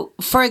 look,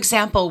 for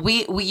example,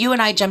 you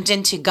and I jumped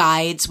into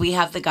guides. We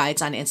have the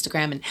guides on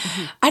Instagram, and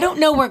I don't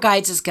know where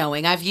guides is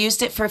going. I've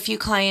used it for a few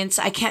clients.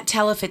 I can't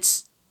tell if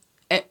it's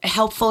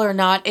helpful or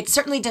not. It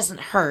certainly doesn't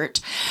hurt.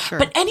 Sure.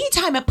 But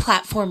anytime a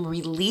platform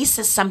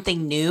releases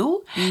something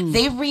new,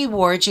 they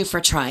reward you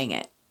for trying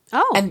it.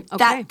 Oh, and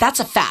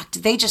that's a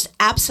fact. They just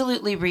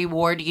absolutely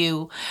reward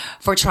you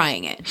for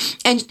trying it.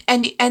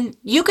 And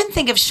you can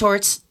think of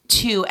Shorts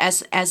too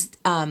as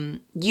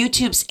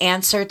YouTube's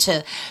answer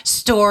to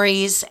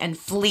stories and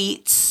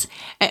fleets,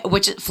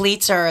 which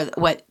fleets are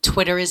what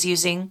Twitter is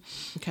using.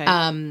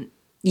 Okay.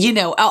 You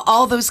know,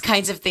 all those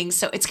kinds of things.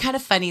 So it's kind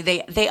of funny.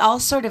 They all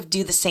sort of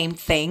do the same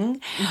thing.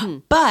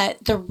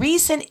 But the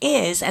reason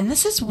is, and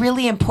this is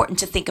really important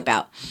to think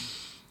about,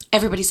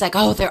 everybody's like,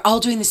 oh, they're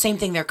all doing the same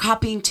thing. They're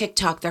copying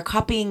TikTok. They're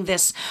copying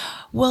this.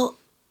 Well,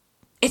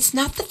 it's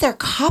not that they're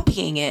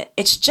copying it.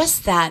 It's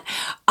just that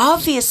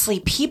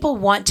obviously people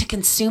want to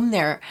consume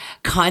their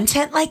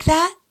content like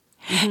that.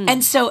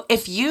 And so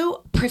if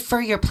you prefer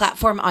your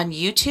platform on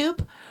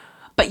YouTube,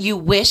 but you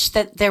wish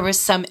that there was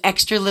some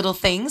extra little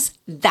things,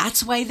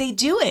 that's why they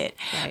do it.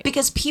 Right.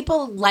 Because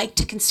people like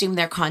to consume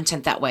their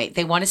content that way.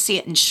 They want to see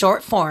it in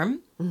short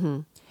form.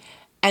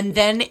 And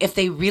then if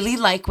they really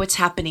like what's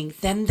happening,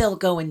 then they'll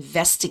go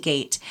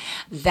investigate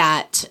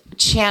that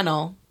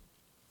channel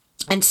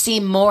and see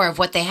more of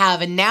what they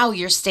have. And now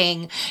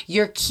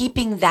you're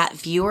keeping that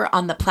viewer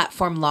on the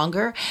platform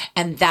longer.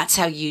 And that's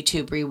how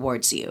YouTube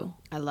rewards you.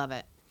 I love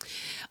it.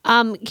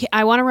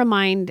 I want to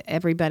remind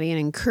everybody and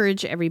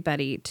encourage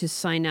everybody to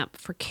sign up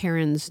for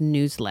Karen's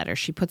newsletter.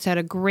 She puts out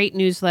a great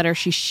newsletter.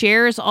 She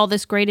shares all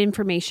this great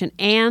information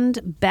and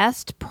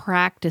best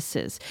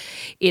practices.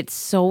 It's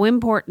so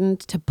important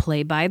to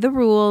play by the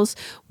rules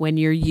when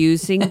you're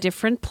using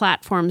different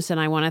platforms. And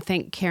I want to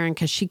thank Karen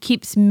because she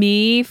keeps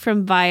me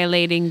from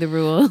violating the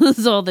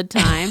rules all the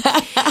time.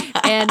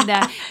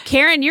 And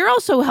Karen, you're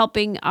also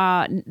helping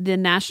the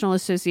National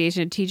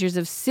Association of Teachers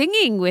of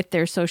Singing with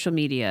their social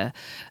media.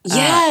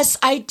 Yes,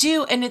 I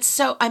do. And it's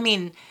so, I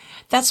mean,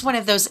 that's one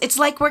of those, it's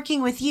like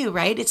working with you,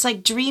 right? It's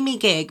like dreamy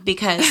gig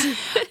because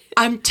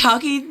I'm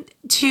talking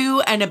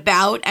to and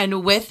about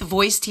and with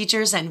voice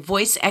teachers and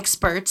voice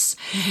experts.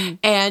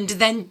 And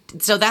then,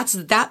 so that's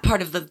that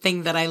part of the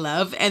thing that I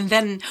love. And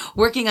then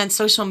working on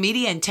social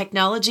media and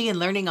technology and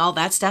learning all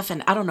that stuff.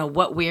 And I don't know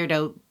what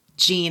weirdo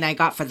gene I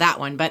got for that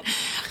one, but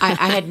I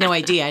had no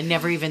idea. I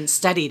never even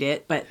studied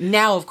it. But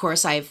now, of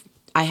course, I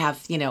have,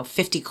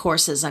 50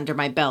 courses under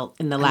my belt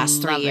in the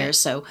last 3 years.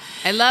 So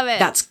I love it.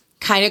 That's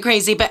kind of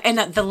crazy. But, and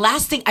the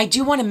last thing, I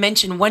do want to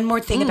mention one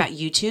more thing about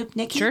YouTube,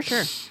 Nikki.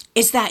 Sure.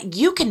 Is that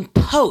you can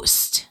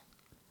post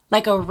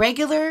like a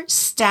regular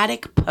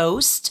static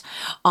post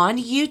on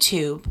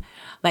YouTube,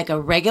 like a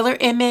regular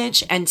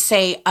image, and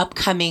say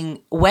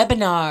upcoming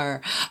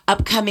webinar,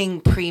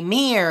 upcoming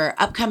premiere,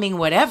 upcoming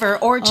whatever,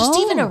 or just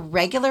even a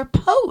regular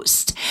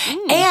post.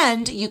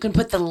 And you can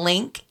put the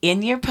link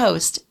in your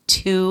post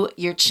to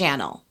your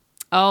channel.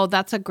 Oh,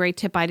 that's a great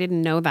tip. I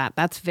didn't know that.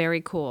 That's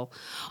very cool.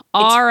 It's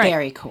All right.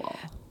 very cool.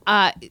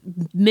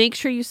 Make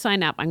sure you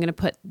sign up. I'm going to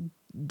put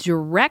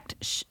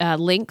direct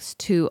links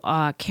to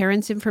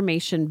Karen's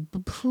information.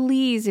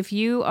 Please, if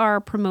you are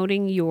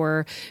promoting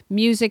your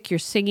music, your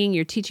singing,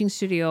 your teaching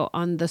studio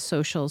on the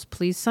socials,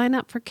 please sign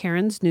up for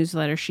Karen's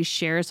newsletter. She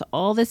shares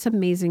all this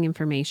amazing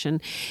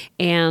information,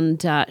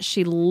 and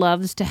she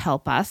loves to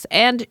help us.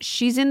 And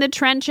she's in the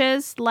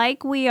trenches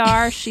like we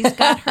are. She's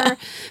got her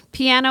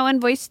piano and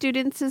voice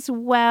students as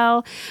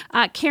well.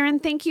 Karen,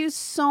 thank you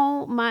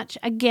so much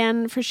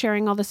again for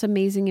sharing all this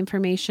amazing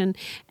information,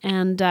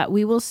 and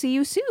we will see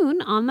you soon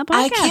on the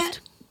podcast.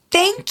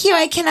 Thank you.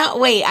 I cannot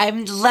wait. I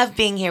love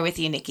being here with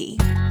you, Nikki.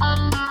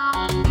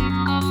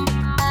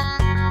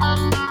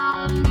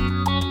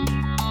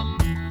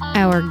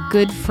 Our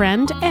good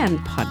friend and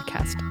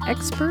podcast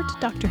expert,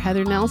 Dr.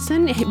 Heather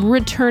Nelson,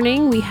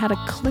 returning. We had a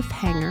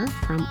cliffhanger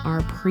from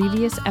our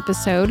previous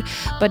episode,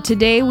 but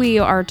today we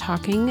are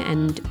talking,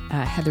 and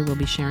Heather will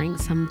be sharing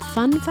some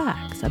fun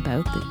facts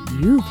about the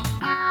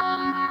uvula.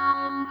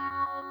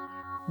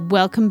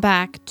 Welcome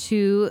back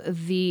to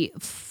the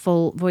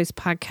Full Voice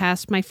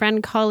Podcast. My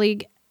friend,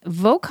 colleague,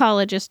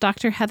 vocalist,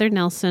 Dr. Heather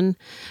Nelson.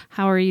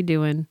 How are you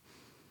doing?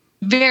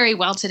 Very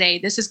well today.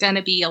 This is going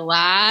to be a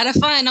lot of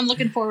fun. I'm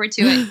looking forward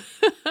to it.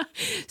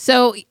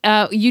 So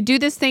you do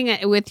this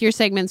thing with your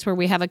segments where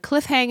we have a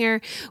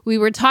cliffhanger. We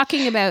were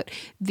talking about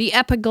the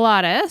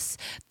epiglottis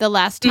the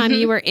last time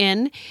you were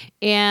in,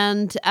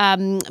 and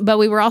but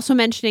we were also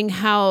mentioning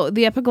how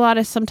the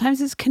epiglottis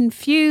sometimes is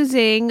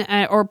confusing,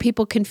 or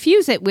people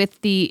confuse it with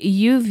the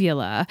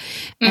uvula,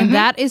 and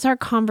that is our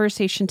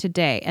conversation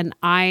today. And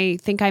I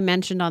think I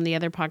mentioned on the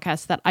other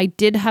podcast that I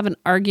did have an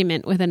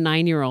argument with a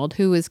 9-year-old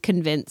who was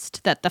convinced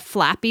that the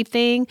flappy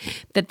thing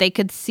that they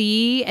could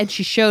see, and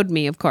she showed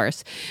me, of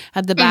course,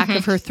 at the back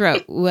of her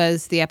throat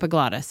was the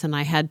epiglottis. And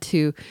I had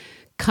to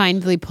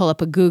kindly pull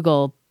up a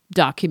Google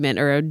document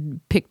or a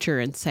picture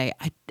and say,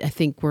 I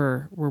think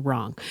we're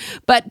wrong.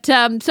 But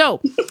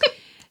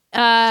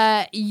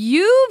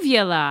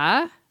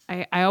uvula,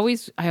 I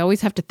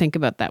always have to think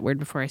about that word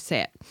before I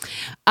say it.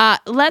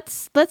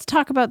 Let's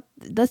talk about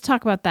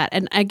that.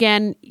 And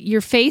again,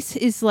 your face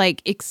is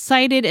like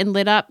excited and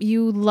lit up.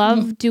 You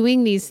love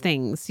doing these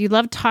things. You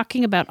love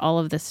talking about all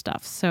of this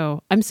stuff.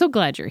 So I'm so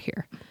glad you're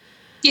here.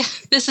 Yeah,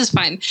 this is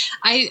fun.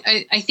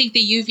 I think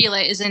the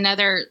uvula is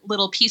another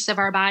little piece of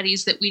our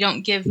bodies that we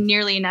don't give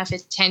nearly enough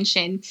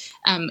attention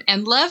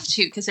and love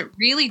to, because it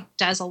really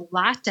does a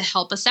lot to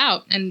help us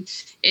out. And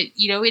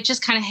it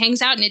just kind of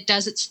hangs out and it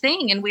does its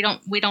thing, and we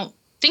don't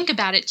think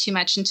about it too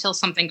much until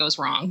something goes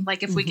wrong.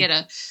 Like if we get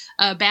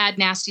a bad,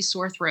 nasty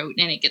sore throat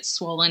and it gets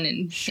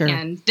swollen,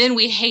 and then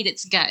we hate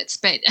its guts.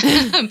 But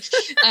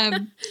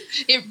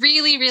it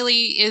really,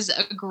 really is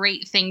a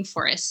great thing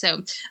for us.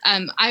 So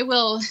I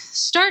will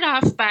start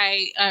off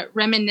by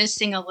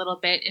reminiscing a little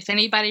bit. If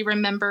anybody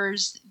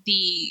remembers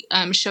the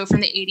show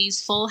from the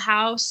 80s, Full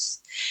House,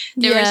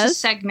 there was a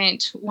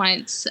segment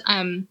once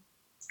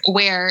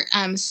where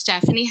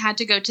Stephanie had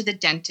to go to the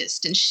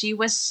dentist and she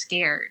was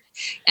scared.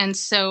 And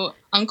so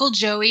Uncle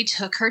Joey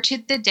took her to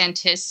the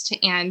dentist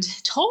and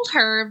told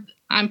her,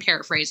 I'm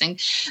paraphrasing,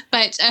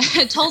 but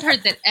told her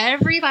that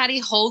everybody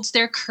holds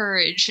their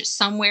courage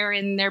somewhere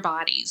in their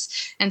bodies.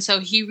 And so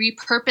he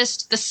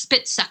repurposed the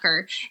spit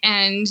sucker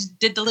and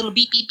did the little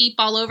beep, beep, beep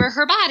all over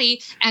her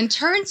body. And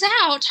turns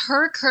out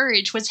her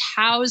courage was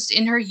housed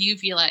in her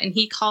uvula, and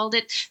he called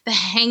it the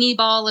hangy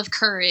ball of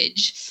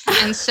courage.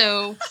 And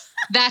so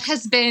that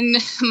has been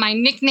my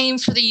nickname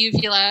for the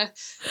uvula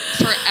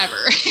forever.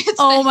 It's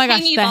my gosh,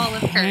 the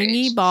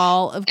hangy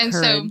ball of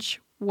courage.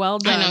 Well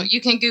done. I know,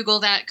 you can Google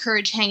that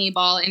courage hangy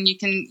ball, and you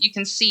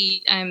can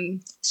see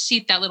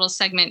that little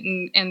segment,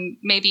 and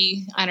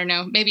maybe, I don't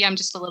know, maybe I'm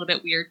just a little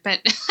bit weird, but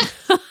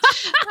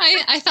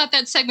I thought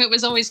that segment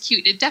was always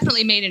cute. It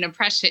definitely made an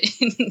impression.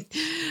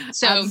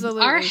 So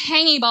absolutely. Our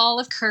hangy ball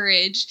of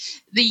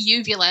courage, the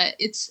uvula,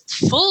 its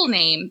full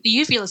name, the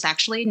uvula is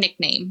actually a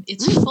nickname.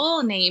 Its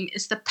full name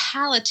is the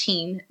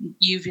palatine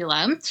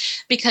uvula,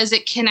 because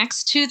it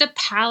connects to the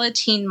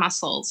palatine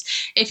muscles.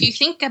 If you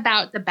think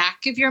about the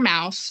back of your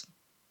mouth,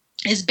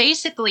 is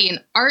basically an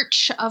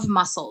arch of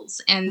muscles,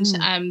 and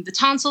the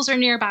tonsils are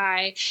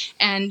nearby,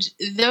 and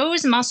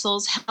those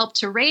muscles help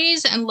to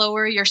raise and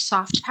lower your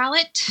soft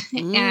palate,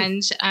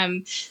 and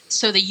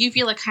so the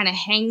uvula kind of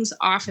hangs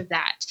off of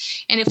that.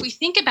 And if we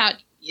think about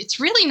it's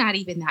really not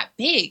even that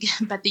big,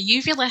 but the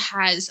uvula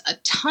has a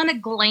ton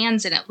of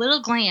glands in it,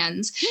 little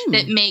glands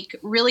that make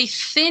really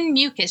thin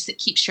mucus that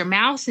keeps your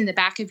mouth and the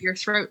back of your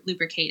throat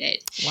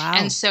lubricated. Wow.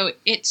 And so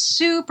it's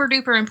super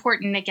duper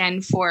important,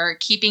 again, for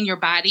keeping your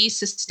body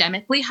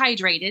systemically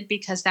hydrated,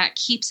 because that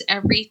keeps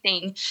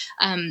everything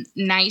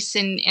nice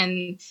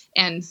and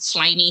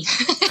slimy,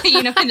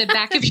 in the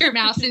back of your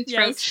mouth and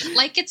throat,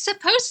 like it's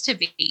supposed to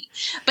be.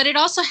 But it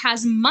also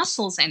has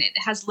muscles in it.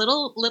 It has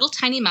little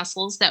tiny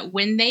muscles that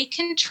when they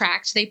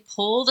contract, they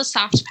pull the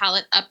soft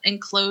palate up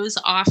and close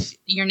off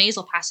your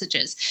nasal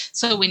passages.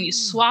 So when you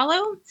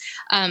swallow,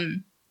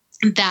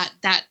 that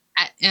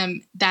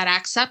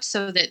acts up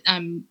so that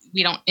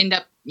we don't end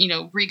up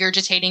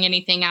regurgitating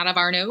anything out of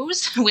our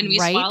nose when we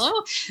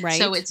swallow. Right.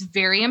 So it's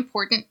very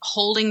important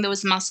holding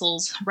those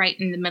muscles right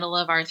in the middle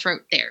of our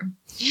throat there.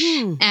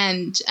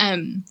 And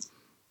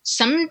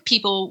some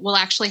people will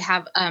actually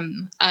have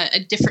a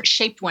different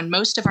shaped one.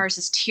 Most of ours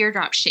is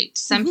teardrop shaped.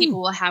 Some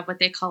people will have what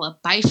they call a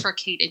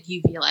bifurcated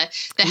uvula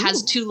that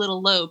has two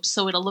little lobes.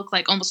 So it'll look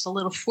like almost a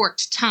little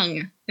forked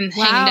tongue and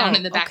hang down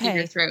in the back of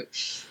your throat.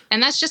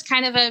 And that's just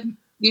kind of an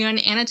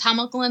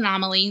anatomical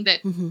anomaly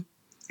that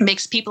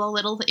makes people a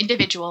little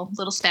individual, a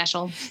little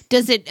special.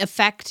 Does it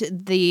affect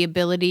the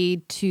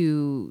ability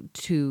to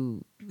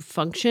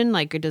function?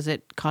 Like, or does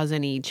it cause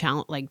any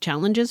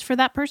challenges for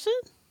that person?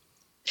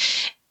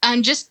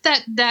 Just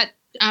that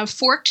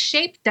forked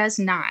shape does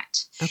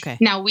not. Okay.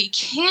 Now, we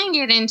can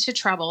get into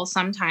trouble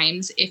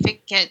sometimes if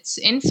it gets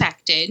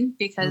infected,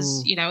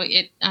 because,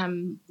 it,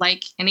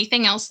 like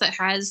anything else that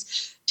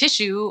has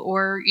tissue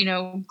or,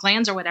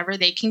 glands or whatever,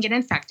 they can get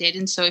infected.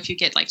 And so if you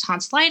get like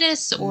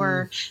tonsillitis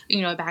or,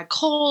 a bad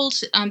cold,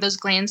 those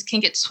glands can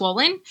get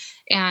swollen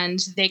and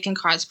they can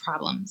cause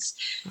problems.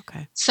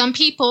 Okay. Some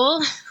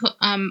people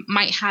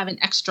might have an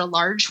extra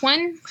large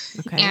one,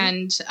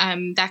 and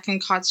that can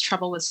cause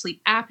trouble with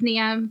sleep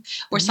apnea,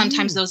 or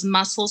sometimes those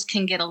muscles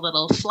can get a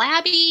little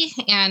flabby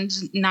and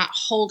not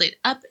hold it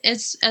up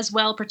as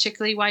well,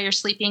 particularly while you're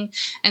sleeping.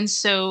 And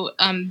so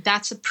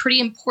that's a pretty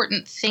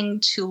important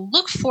thing to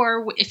look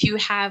for if you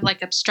have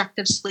like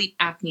obstructive sleep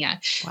apnea.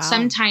 Wow.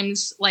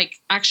 Sometimes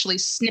like actually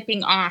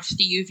snipping off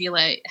the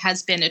uvula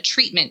has been a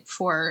treatment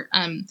for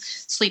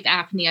sleep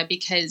apnea,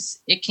 because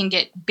it can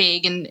get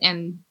big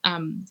and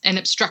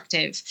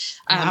obstructive.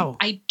 Wow.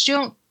 I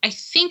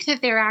think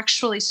that they're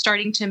actually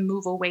starting to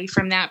move away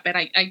from that, but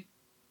I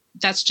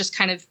that's just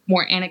kind of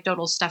more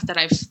anecdotal stuff that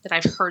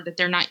I've heard, that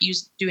they're not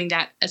doing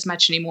that as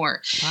much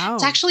anymore. Wow.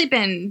 It's actually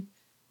been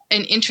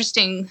an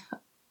interesting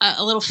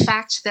a little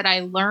fact that I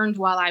learned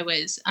while I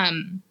was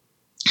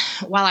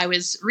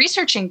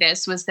researching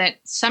this, was that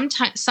some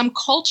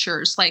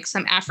cultures, like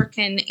some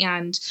African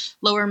and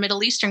lower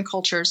Middle Eastern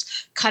cultures,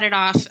 cut it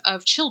off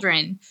of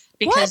children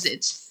because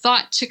it's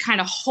thought to kind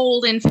of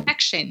hold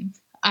infection.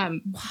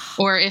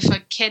 Or if a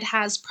kid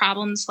has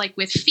problems like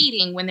with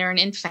feeding when they're an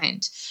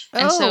infant.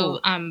 And so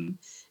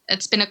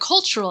it's been a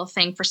cultural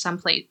thing for some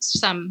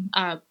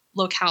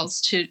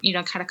locales to,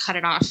 kind of cut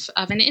it off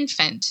of an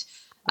infant.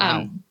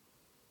 Wow.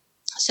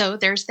 So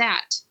there's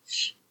that.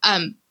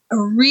 A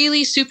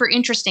really super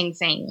interesting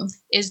thing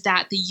is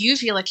that the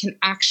uvula can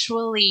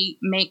actually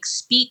make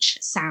speech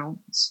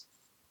sounds.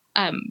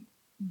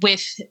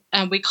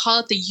 We call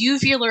it the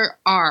uvular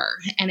R,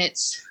 and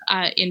it's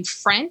in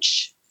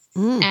French.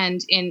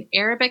 And in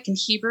Arabic and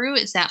Hebrew,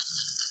 it's that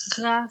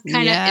kind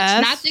of,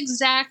 it's not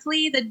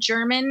exactly the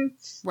German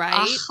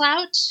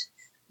achlaut,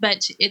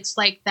 but it's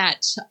like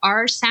that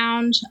R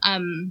sound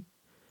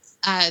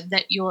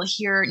that you'll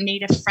hear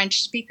native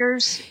French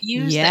speakers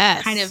use.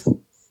 Yes.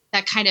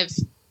 That kind of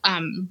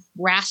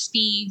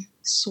raspy,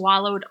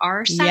 swallowed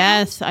R sound.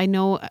 Yes, I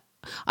know.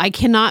 I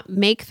cannot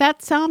make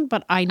that sound,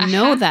 but I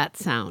know that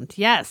sound.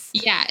 Yes.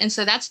 Yeah. And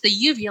so that's the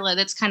uvula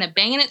that's kind of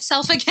banging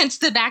itself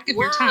against the back of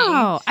your tongue.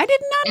 Wow. I did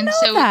not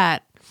know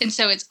that. And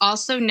so it's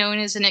also known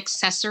as an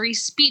accessory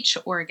speech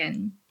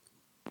organ.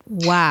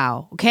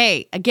 Wow.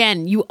 Okay.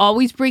 Again, you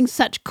always bring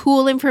such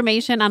cool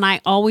information, and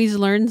I always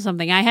learn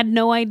something. I had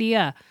no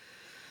idea.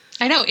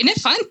 I know. Isn't it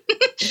fun?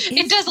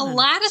 It does fun. A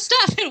lot of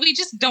stuff, and we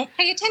just don't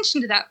pay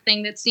attention to that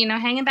thing that's,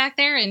 hanging back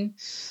there and,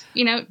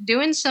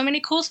 doing so many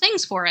cool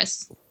things for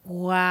us.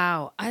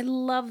 Wow. I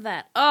love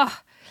that. Oh,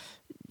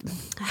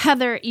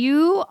 Heather,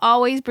 you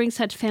always bring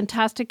such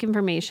fantastic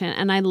information,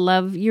 and I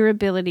love your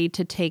ability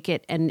to take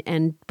it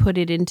and put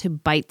it into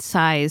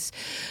bite-size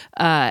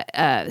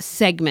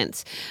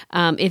segments.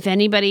 If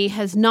anybody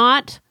has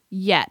not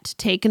yet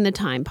taken the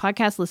time,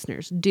 podcast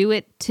listeners, do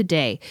it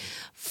today.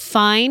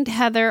 Find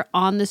Heather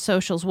on the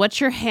socials. What's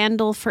your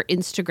handle for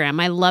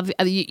Instagram?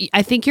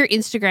 I think your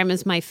Instagram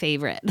is my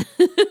favorite.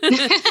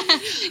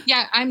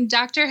 Yeah, I'm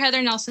Dr.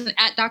 Heather Nelson,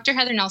 at Dr.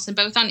 Heather Nelson,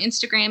 both on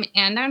Instagram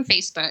and on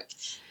Facebook.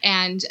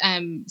 And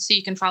so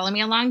you can follow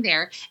me along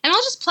there. And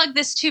I'll just plug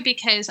this too,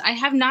 because I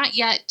have not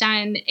yet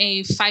done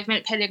a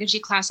 5-minute pedagogy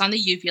class on the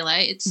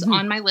uvula. It's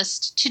on my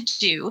list to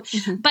do.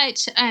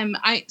 But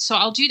so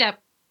I'll do that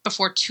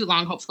before too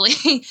long,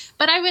 hopefully.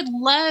 But I would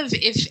love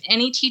if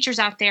any teachers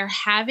out there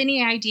have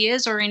any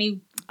ideas or any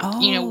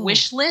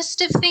wish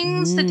list of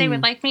things that they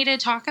would like me to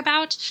talk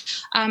about,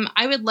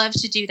 I would love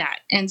to do that.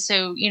 And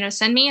so,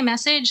 send me a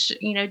message,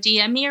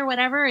 DM me or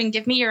whatever, and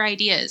give me your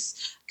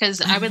ideas. Because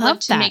I would love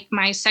to make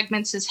my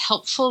segments as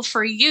helpful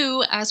for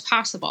you as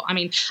possible. I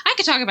mean, I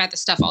could talk about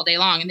this stuff all day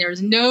long, and there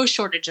is no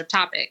shortage of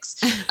topics.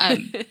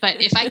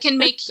 But if I can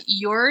make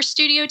your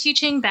studio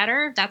teaching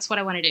better, that's what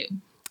I want to do.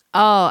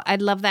 Oh,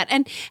 I'd love that.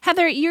 And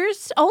Heather, you're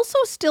also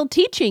still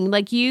teaching.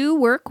 Like, you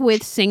work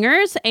with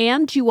singers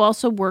and you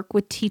also work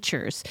with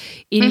teachers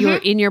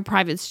in your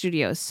private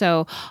studio.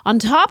 So on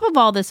top of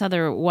all this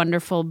other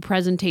wonderful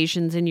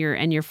presentations and your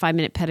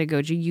 5-minute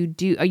pedagogy,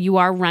 you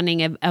are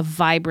running a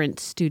vibrant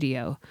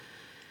studio.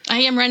 I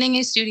am running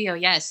a studio,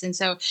 yes.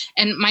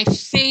 And my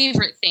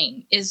favorite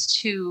thing is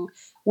to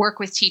work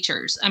with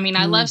teachers. I mean,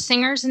 I love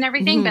singers and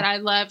everything, but I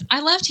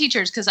love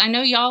teachers, because I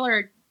know y'all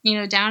are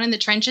down in the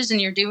trenches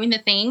and you're doing the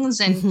things.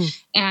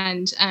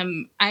 And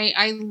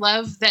I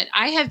love that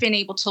I have been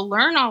able to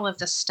learn all of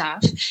this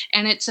stuff,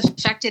 and it's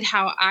affected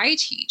how I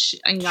teach.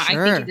 I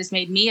think it has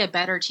made me a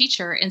better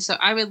teacher. And so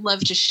I would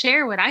love to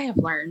share what I have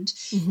learned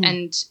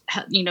and,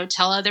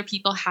 tell other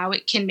people how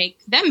it can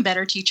make them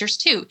better teachers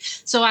too.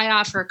 So I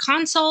offer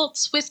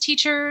consults with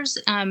teachers.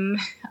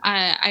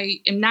 I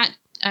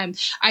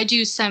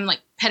do some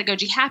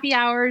pedagogy happy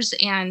hours,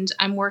 and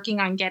I'm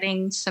working on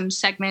getting some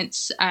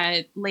segments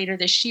later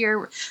this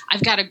year.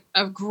 I've got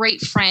a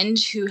great friend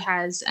who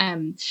has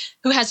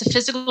a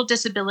physical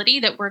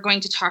disability that we're going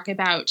to talk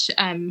about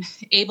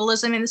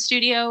ableism in the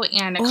studio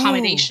and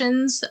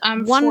accommodations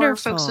for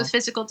folks with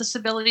physical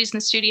disabilities in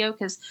the studio,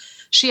 because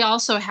she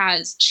also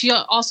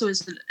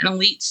is an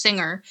elite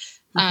singer.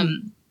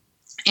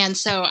 And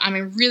so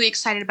I'm really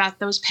excited about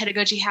those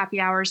pedagogy happy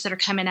hours that are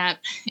coming up.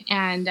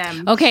 And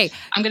okay,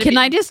 can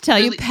I just tell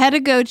you,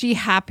 pedagogy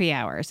happy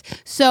hours?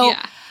 So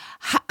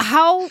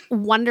how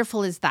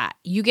wonderful is that?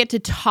 You get to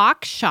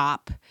talk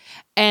shop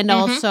and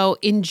also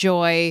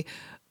enjoy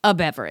a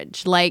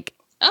beverage.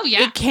 Oh,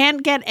 yeah. It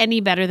can't get any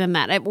better than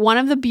that. One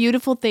of the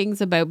beautiful things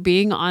about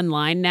being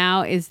online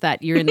now is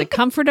that you're in the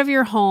comfort of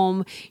your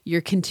home, you're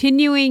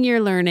continuing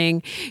your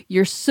learning,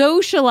 you're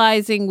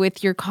socializing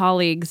with your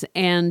colleagues,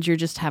 and you're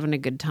just having a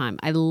good time.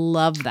 I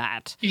love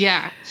that.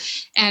 Yeah.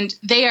 And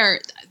they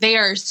are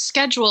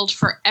scheduled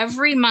for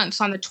every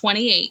month on the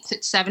 28th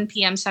at 7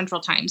 p.m.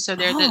 Central Time. So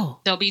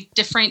there'll be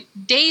different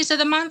days of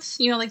the month,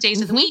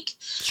 days of the week.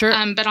 Sure.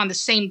 But on the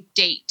same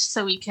date,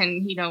 so we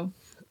can,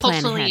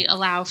 hopefully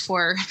allow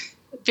for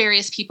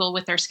various people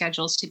with their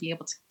schedules to be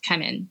able to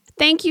come in.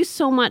 Thank you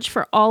so much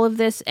for all of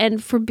this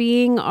and for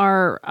being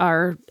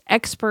our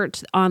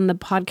expert on the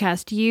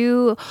podcast.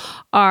 You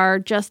are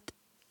just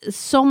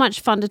so much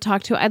fun to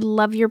talk to. I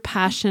love your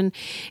passion,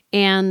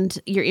 and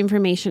your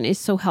information is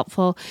so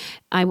helpful.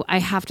 I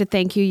have to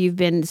thank you. You've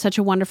been such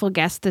a wonderful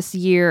guest this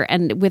year,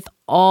 and with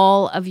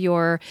all of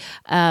your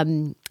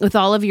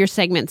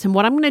segments. And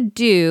what I'm going to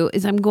do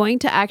is I'm going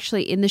to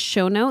actually, in the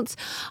show notes,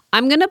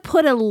 I'm going to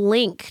put a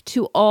link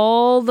to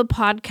all the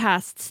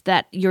podcasts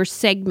that your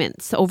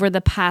segments over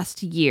the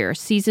past year,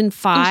 season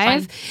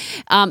 5.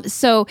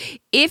 So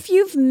if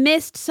you've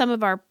missed some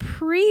of our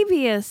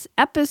previous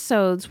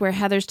episodes where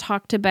Heather's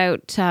talked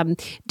about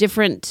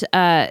different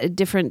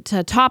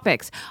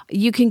topics,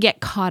 you can get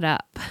caught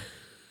up.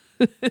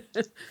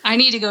 I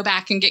need to go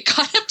back and get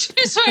caught up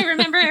too, so I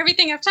remember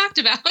everything I've talked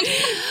about.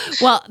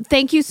 Well,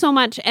 thank you so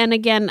much. And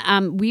again,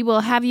 we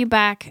will have you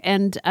back,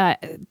 and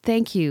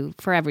thank you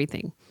for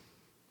everything.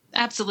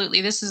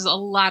 Absolutely. This is a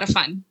lot of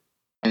fun.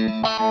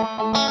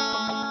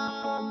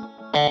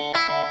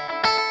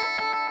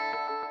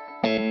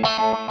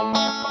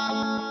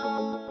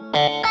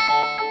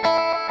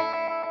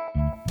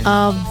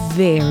 A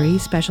very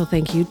special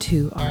thank you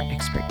to our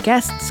expert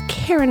guests,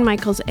 Karen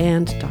Michaels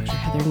and Dr.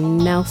 Heather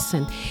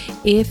Nelson.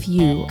 If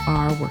you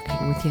are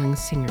working with young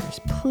singers,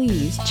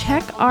 please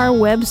check our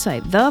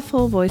website,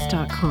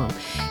 thefullvoice.com.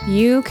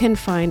 You can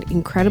find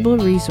incredible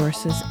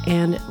resources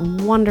and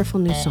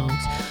wonderful new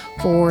songs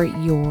for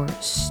your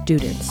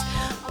students.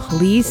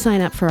 Please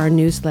sign up for our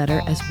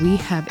newsletter, as we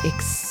have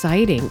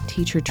exciting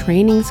teacher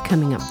trainings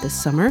coming up this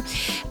summer,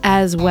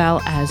 as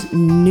well as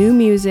new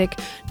music,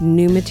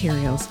 new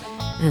materials,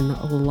 and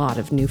a lot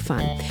of new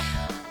fun.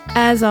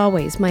 As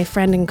always, my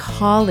friend and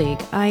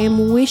colleague, I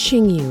am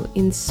wishing you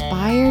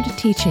inspired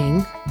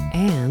teaching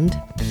and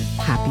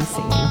happy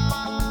singing.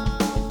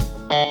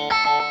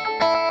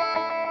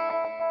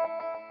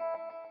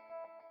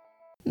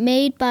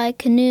 Made by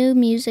Canoe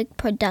Music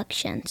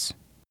Productions.